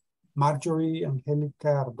 nice. Marjorie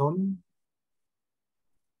Angélica Ardón.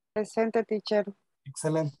 Presente, teacher.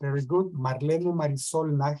 Excellent, very good. Marlene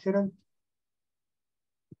Marisol Nájera.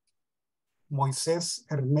 Moisés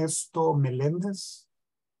Ernesto Meléndez.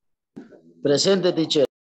 Presente, teacher.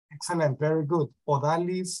 Excellent, very good.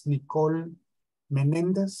 Odalis Nicole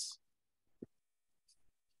Menéndez.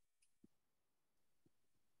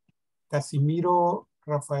 Casimiro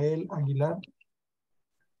Rafael Aguilar.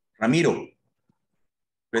 Ramiro.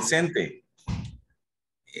 Presente.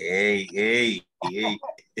 Hey, hey, hey.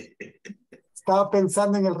 Estaba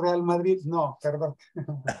pensando en el Real Madrid. No, perdón.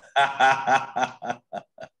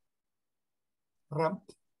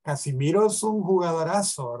 Casimiro es un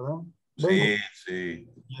jugadorazo, ¿verdad? Sí, sí.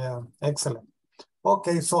 Yeah, excellent.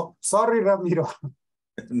 Okay, so, sorry, Ramiro.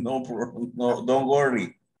 No, no, don't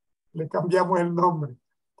worry. Le cambiamos el nombre.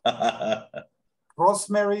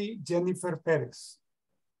 Rosemary Jennifer Pérez.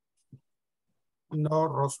 No,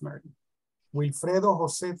 Rosemary. Wilfredo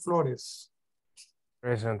José Flores.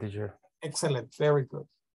 Present, teacher. Excellent, very good.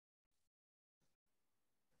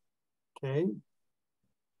 Okay.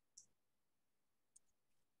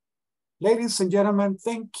 Ladies and gentlemen,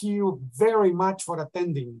 thank you very much for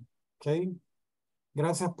attending. Okay.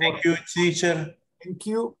 Gracias por. Thank you, teacher. Thank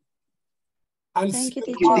you. I'll Thank see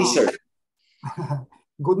you, teacher.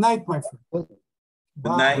 Good night, my friend.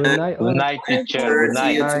 Good night. Good night, teacher. Good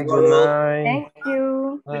night. See you Good tomorrow. night. Thank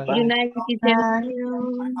you. Bye. Good night, teacher.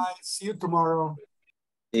 Bye. See you tomorrow.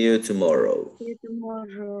 See you tomorrow. See you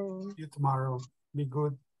tomorrow. See you tomorrow. Be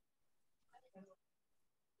good.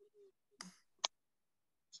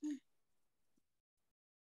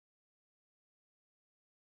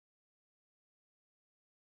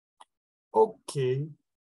 Okay.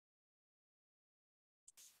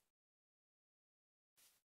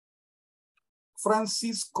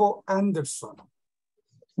 Francisco Anderson.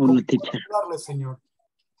 Hola, teacher. Hablarle, señor.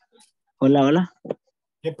 Hola, hola.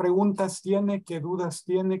 ¿Qué preguntas tiene? ¿Qué dudas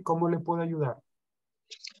tiene? ¿Cómo le puedo ayudar?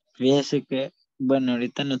 Fíjese que, bueno,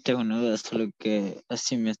 ahorita no tengo dudas, solo que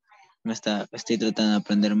así estoy tratando de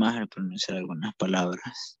aprender más a pronunciar algunas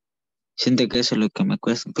palabras. Siento que eso es lo que me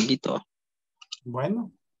cuesta un poquito.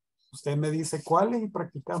 Bueno, usted me dice cuáles y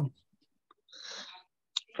practicamos.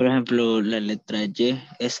 Por ejemplo, la letra Y,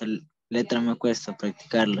 esa letra me cuesta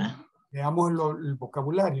practicarla. Veamos el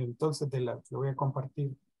vocabulario, entonces, le voy a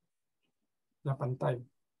compartir la pantalla.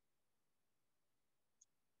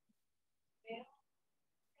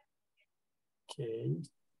 Ok.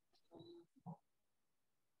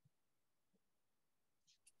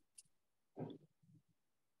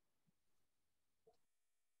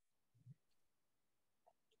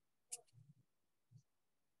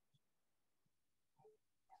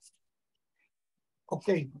 Ok.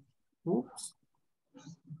 Oops.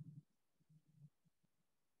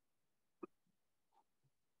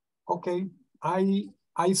 Ok.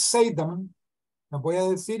 I say them. Las voy a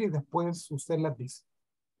decir y después usted las dice.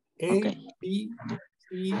 A, Okay. B,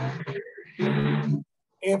 C,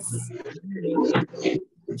 F.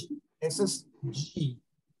 Esa es G.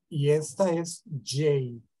 Y esta es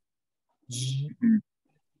J. G,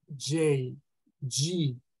 J,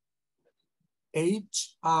 G,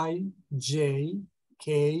 H, I, J,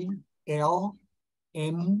 K, L,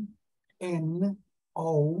 M, N,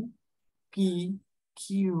 O, P,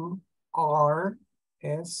 Q, R,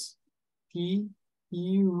 S, T,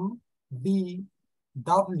 U, V,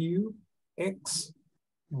 W, X,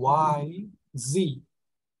 Y, Z.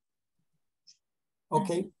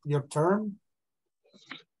 Okay, your turn.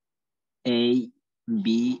 A,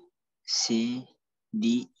 B, C,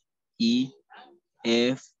 D, E,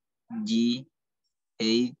 F, G,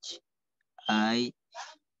 H, I,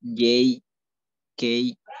 J,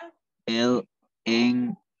 K, L,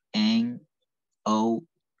 N, O,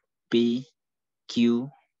 P, Q,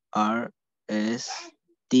 R, S,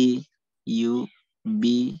 T, U,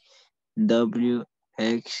 V, W,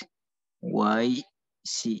 X, Y,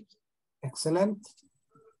 Z. Excellent.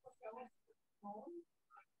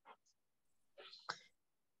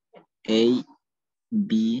 A,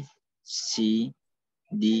 B, C,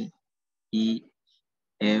 D, E,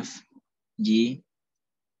 F, G,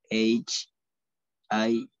 H,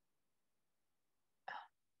 I,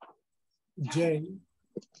 J,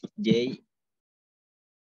 J,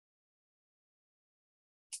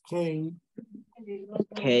 K,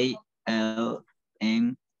 K, L,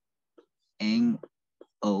 N,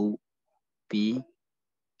 O, P,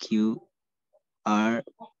 Q, R,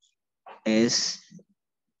 S,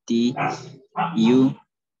 T, U,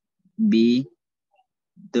 V,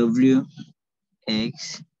 W,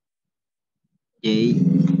 X, J,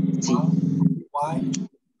 Z.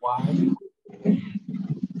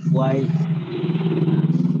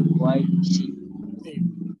 Y, Z.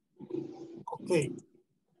 Ok.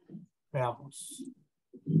 Veamos.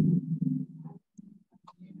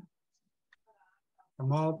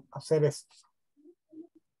 Vamos a hacer esto.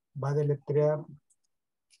 Va a deletrear.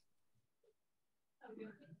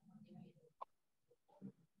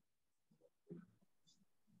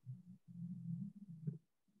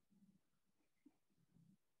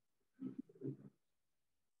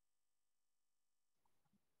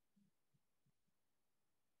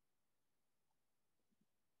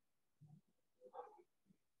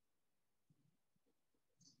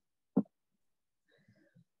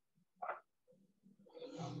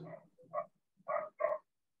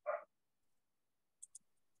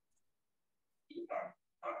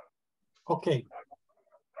 Ok.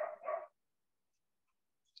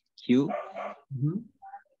 Q.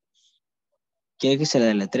 Quiere que se la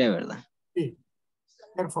deletree, ¿verdad? Sí.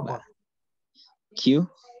 Por favor. Q,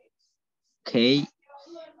 K,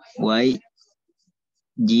 Y,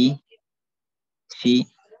 G, C,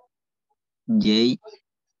 J,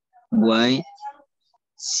 Y,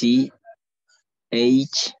 C,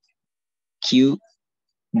 H, Q,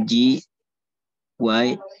 G,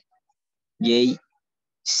 Y, J,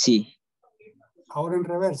 C. Ahora en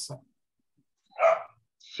reversa.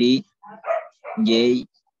 C, J,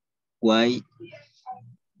 Y,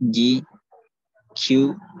 G,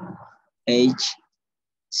 Q, H,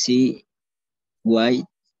 C, Y,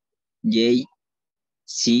 J,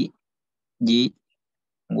 C, G,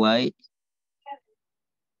 Y,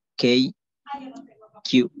 K,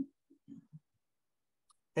 Q.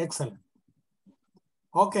 Excellent.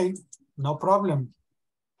 Okay, no problem.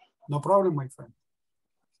 No problem, my friend.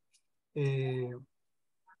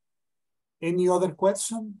 Any other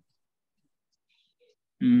question?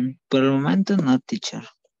 Por el momento no, teacher.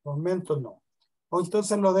 Por el momento no. O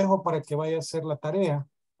entonces lo dejo para que vaya a hacer la tarea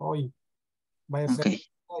hoy. Vaya a hacer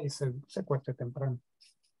y se acueste temprano.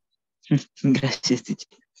 Gracias, teacher.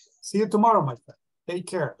 See you tomorrow, my friend. Take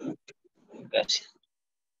care. Gracias.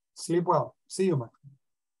 Sleep well. See you, my friend.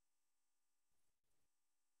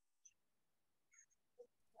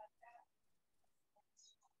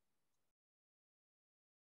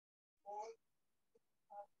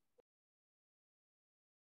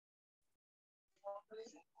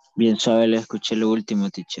 Bien suave, le escuché lo último,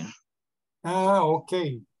 teacher. Ah, ok.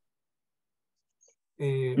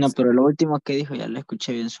 No, pero lo último que dijo ya lo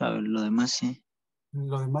escuché bien suave, lo demás sí.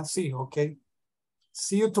 Lo demás sí, ok.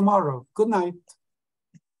 See you tomorrow. Good night.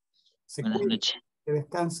 Buenas noches. Que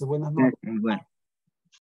descanse. Buenas noches. Igual.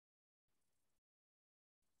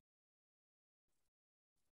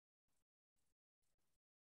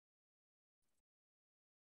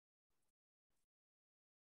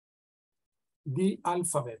 The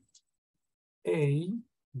alphabet. A,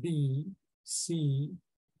 B, C,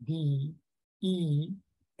 D, E,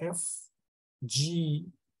 F, G,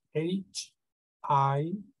 H,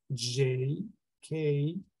 I, J,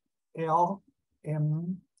 K, L,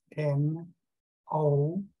 M, N,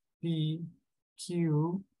 O, P,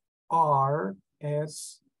 Q, R,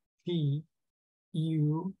 S, T,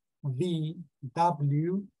 U, V,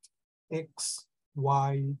 W, X,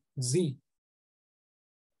 Y, Z.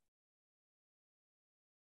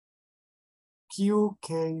 Q,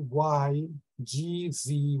 K, Y, G,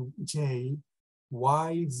 Z, J,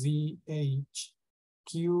 Y, Z, H,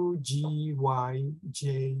 Q, G, Y,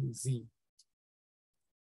 J, Z.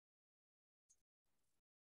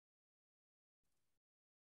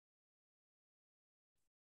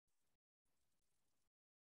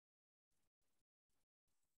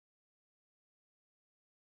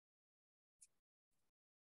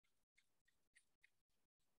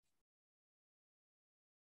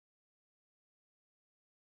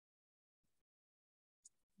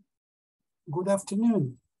 Good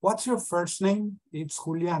afternoon. What's your first name? It's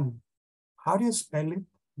Julian. How do you spell it?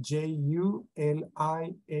 Julian.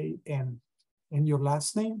 And your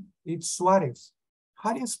last name? It's Suarez.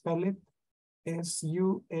 How do you spell it?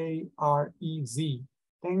 Suarez.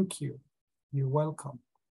 Thank you. You're welcome.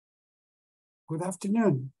 Good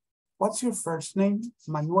afternoon. What's your first name?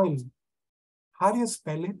 Manuel. How do you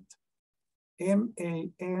spell it?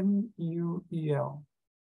 Manuel.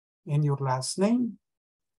 And your last name?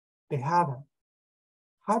 Tejada.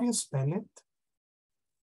 How do you spell it?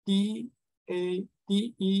 Tejada.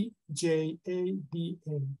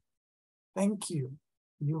 Thank you.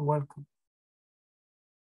 You're welcome.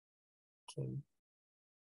 Okay.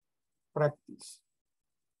 Practice.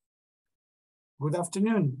 Good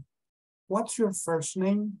afternoon. What's your first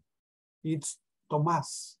name? It's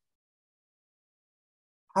Tomás.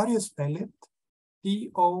 How do you spell it?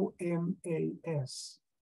 Tomas.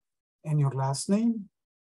 And your last name?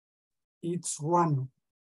 It's Ruano.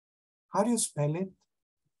 How do you spell it?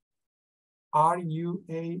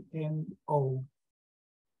 Ruano.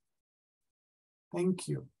 Thank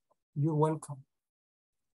you. You're welcome.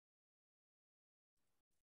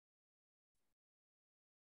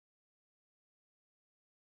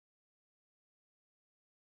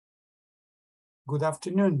 Good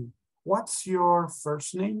afternoon. What's your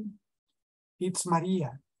first name? It's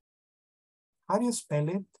Maria. How do you spell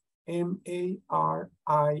it?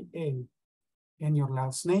 Maria. And your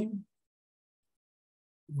last name?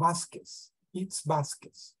 Vasquez. It's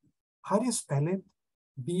Vasquez. How do you spell it?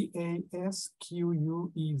 Vasquez.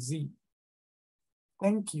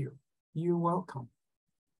 Thank you. You're welcome.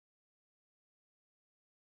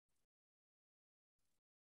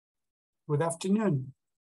 Good afternoon.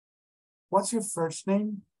 What's your first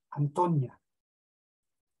name? Antonia.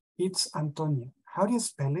 It's Antonia. How do you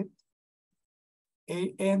spell it?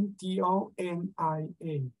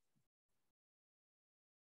 Antonia.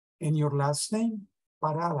 And your last name?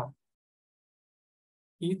 Parada.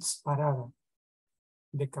 It's Parada.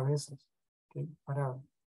 De cabezas. Okay, Parada.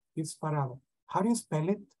 It's Parada. How do you spell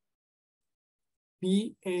it?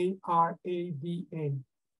 Parada.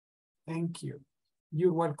 Thank you.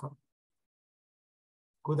 You're welcome.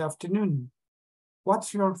 Good afternoon.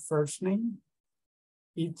 What's your first name?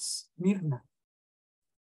 It's Mirna.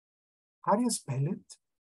 How do you spell it?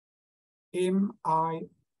 Mirna.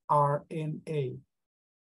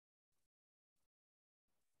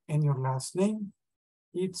 And your last name?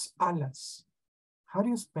 It's Alas. How do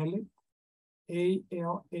you spell it?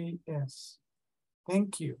 A-L-A-S.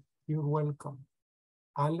 Thank you. You're welcome.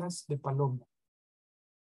 Alas de paloma.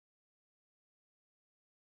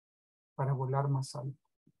 Para volar más alto.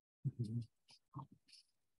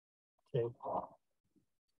 Okay.